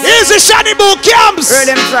 watch this. Here's the Shady Boo Camps.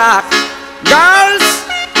 Rhythm track. Girls,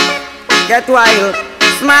 get wild.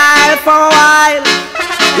 Smile for a while.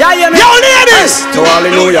 Yeah, yeah, yo, ladies. To all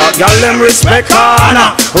in New York, y'all them respect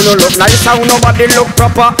Anna. Who no look nice, how nobody look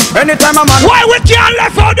proper. Anytime a man. Why we can't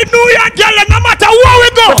left out the New York girl no matter where we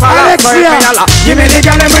go? Alexia. Give me the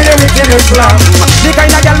girl them with the wickedest slam. The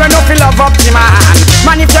kind of girl when no feel love up the man.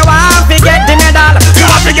 Man, if you want to get the medal, you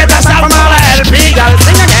have to get a song from all LP. Girl,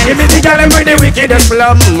 sing again. Give me the girl them with the wickedest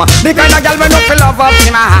slam. The kind of girl when no feel love up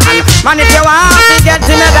the man. Man, if you want to get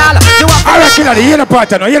the medal, you have to. Alright, killer, you hear the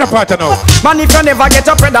pattern now, Man, if you never get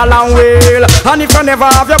a pedal and wheel, and if you never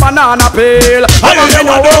have your banana peel, I don't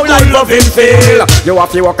know how life loving feel. You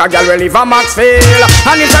have to walk a girl will live a max feel.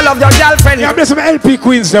 And if you love your girlfriend, yeah, bless some LP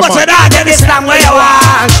queens them, but you don't get this time where you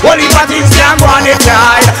want. Only what things can go on the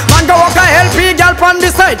side. Man, go walk a LP girl on the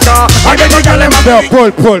side car. And then the girl them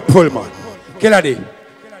a pull, man. Killer D.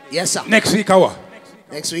 Yes, sir. Next week, what?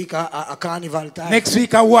 Next week, a carnival time. Next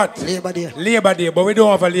week, what? Labor Day. Labor Day, but we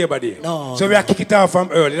don't have a Labor Day. No. So we are kick it off from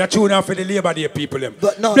early. That tune off for the Labor Day people them.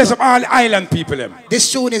 But no, bless up all island people them.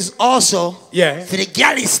 This tune is also for the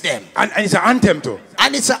galleys them. And it's an anthem too.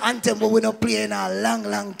 And it's an anthem but we don't play in a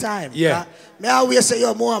long time. Yeah. Me always say,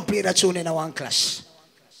 yo, more and play that tune in a one clash.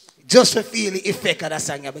 Just to feel the effect of that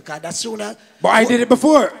song, because that sooner. But I did it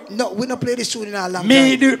before. No, we don't play this tune in a long time.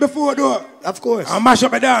 Me do it before though. Of course. I mash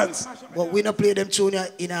up a dance. But we don't play them tune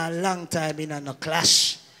in a long time in a no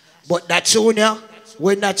clash. But that tune,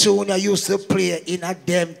 when that tune used to play in a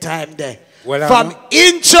damn time there. Well, from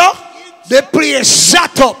intro The place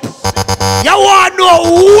shut up. You want to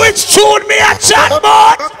know which tune me a chat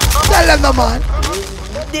about? Tell them the man.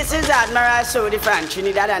 This is Admiral Saudi from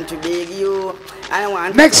Trinidad and Tobago. I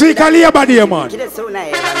want next week I'll hear about you, man.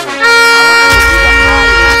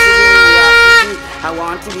 I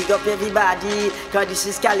want to big up everybody, cause this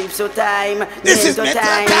is Calypso time. This is Mental mental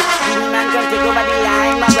time. time. Any man can take over the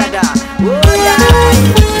line, my brother. Oh yeah.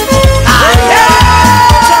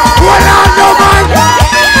 Well, I know, man.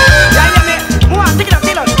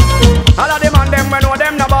 All of them and them when know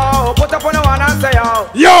them no bow. Put up on the one and say yo.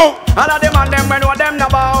 Yo. All of them and them when know them no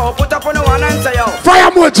bow. Put up on the one and say yo.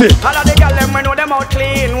 Fire emoji. All of the girl them when know them out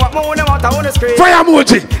clean. What more them out on the screen. Fire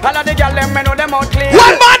emoji. All of the girl them when know them out clean.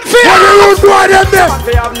 One man fear. What do you do them there? One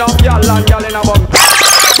fear have no girl and girl in a bum.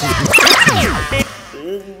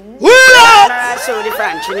 I saw the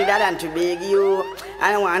from Trinidad and Tobago.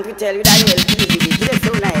 And I want to tell you that you will be the biggest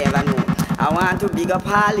soon I ever know. I want to big up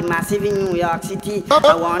all the massive in New York City.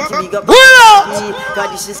 I want to big up cause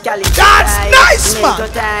this is Calypso. That's time. nice, man. Mental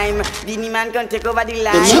time. Vinny man can take over the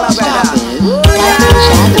line, my brother.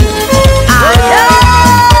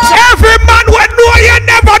 Every man will know you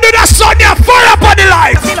never do the sun, you fire up on the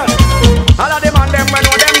life. All of them and them when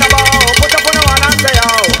know them no bow. Put up on the one and say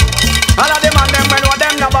yo. All of them and them when know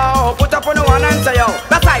them no bow. Put up on the one and say yo.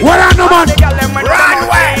 That's right. What I know, man? Run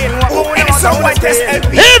away.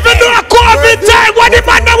 Even though I COVID time, when the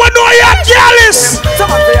man never know you're jealous. Some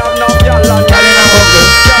of them have no girl and girl in a bumble.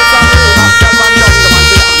 Girl from Rivers, girl from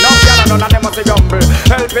Young, no girl and none of them must be humble.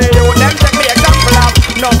 Help me, you them take me example of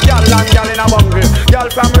no girl and girl in a bumble. Girl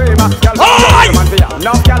from Rivers, girl from Young,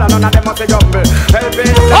 no girl and none of them must be humble. Help me,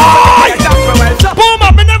 you them take me example. Boom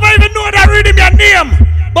up, me never even know that rhythm your name.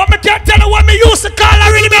 But me can't tell you what me used to call a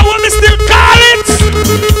rhythm and what me still call it.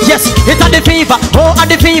 Yes, it's a the fever, oh a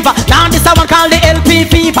the fever. Now this I want call the LP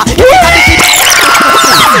fever. It's a the fever.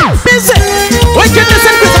 Busy. Wickedness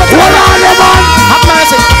and Christmas. Hold on, man. Have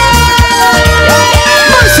mercy.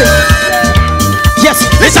 Mercy. Yes,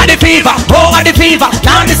 it's a the fever, oh a the fever.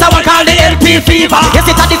 Now this I want call the LP fever. Yes,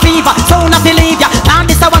 it's a the fever, so not believe ya. Now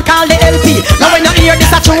this I want call the LP. Now when you hear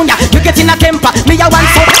this a tune ya, you get in a temper. Me a want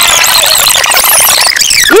so.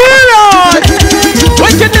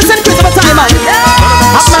 Wickedness and Christmas time, man.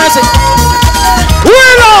 Have mercy.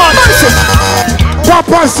 Mercy.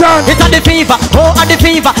 Papa son. It's a the fever, oh a the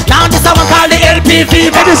fever. Now this I want call the LP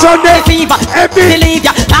fever. It is on the fever. Believe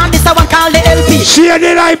ya. Now this I want call the LP. Share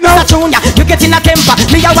the life now. You get in a temper.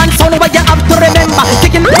 Me a want son where you have to remember.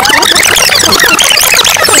 Taking.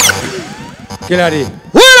 Killadi.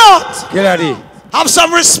 Killadi. Have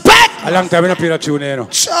some respect. A long time we don't play that tune, you know.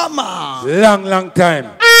 Chama. Long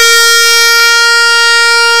time.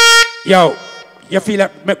 Yo, you feel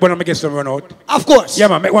like make one of my guests run out? Of course. Yeah,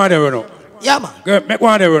 man, make one of them run out. Yeah, man. Good, make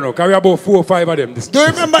one of them run out, because we have about 4 or 5 of them. Do you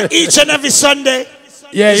remember each and every Sunday?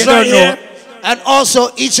 Yeah, you don't know. And also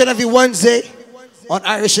each and every Wednesday on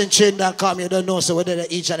IrishandChain.com. You don't know, so we're there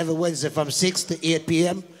each and every Wednesday from 6 to 8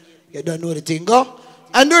 p.m. You don't know the thing, go.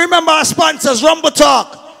 And do remember our sponsors, Rumble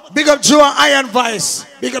Talk. Big up Joe and Iron Vice.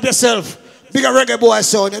 Big up yourself. Big up Reggae Boy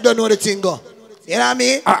Sound. You don't know the thing, go. You know what I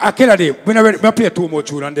mean? I kill a day. We play 2 more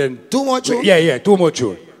tunes and then. 2 more tunes? Yeah, 2 more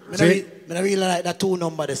tunes. I really like that 2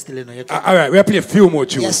 number that's still in there. All right, we'll play a few more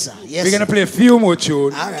tunes. Yes, sir. Yes, we're going to play a few more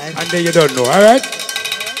tunes. All right. And then you don't know, all right?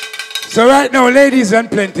 So right now, ladies and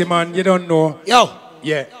plenty, man, you don't know. Yo.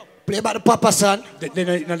 Yeah. Play about the Papa son. And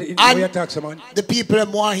the people that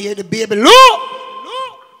want to hear the baby Lou.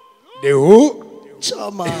 The who?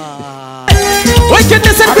 Chama.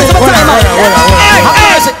 Wickedness and Christmas time.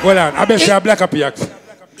 Hold on. I bet you have black up your axe.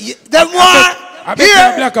 Them want. I bet you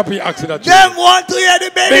have black up your axe. Them want to hear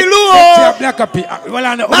the baby Lou. Black up your axe.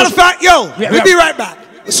 Matter of fact, yo, we'll be right back.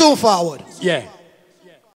 We're soon forward. Yeah.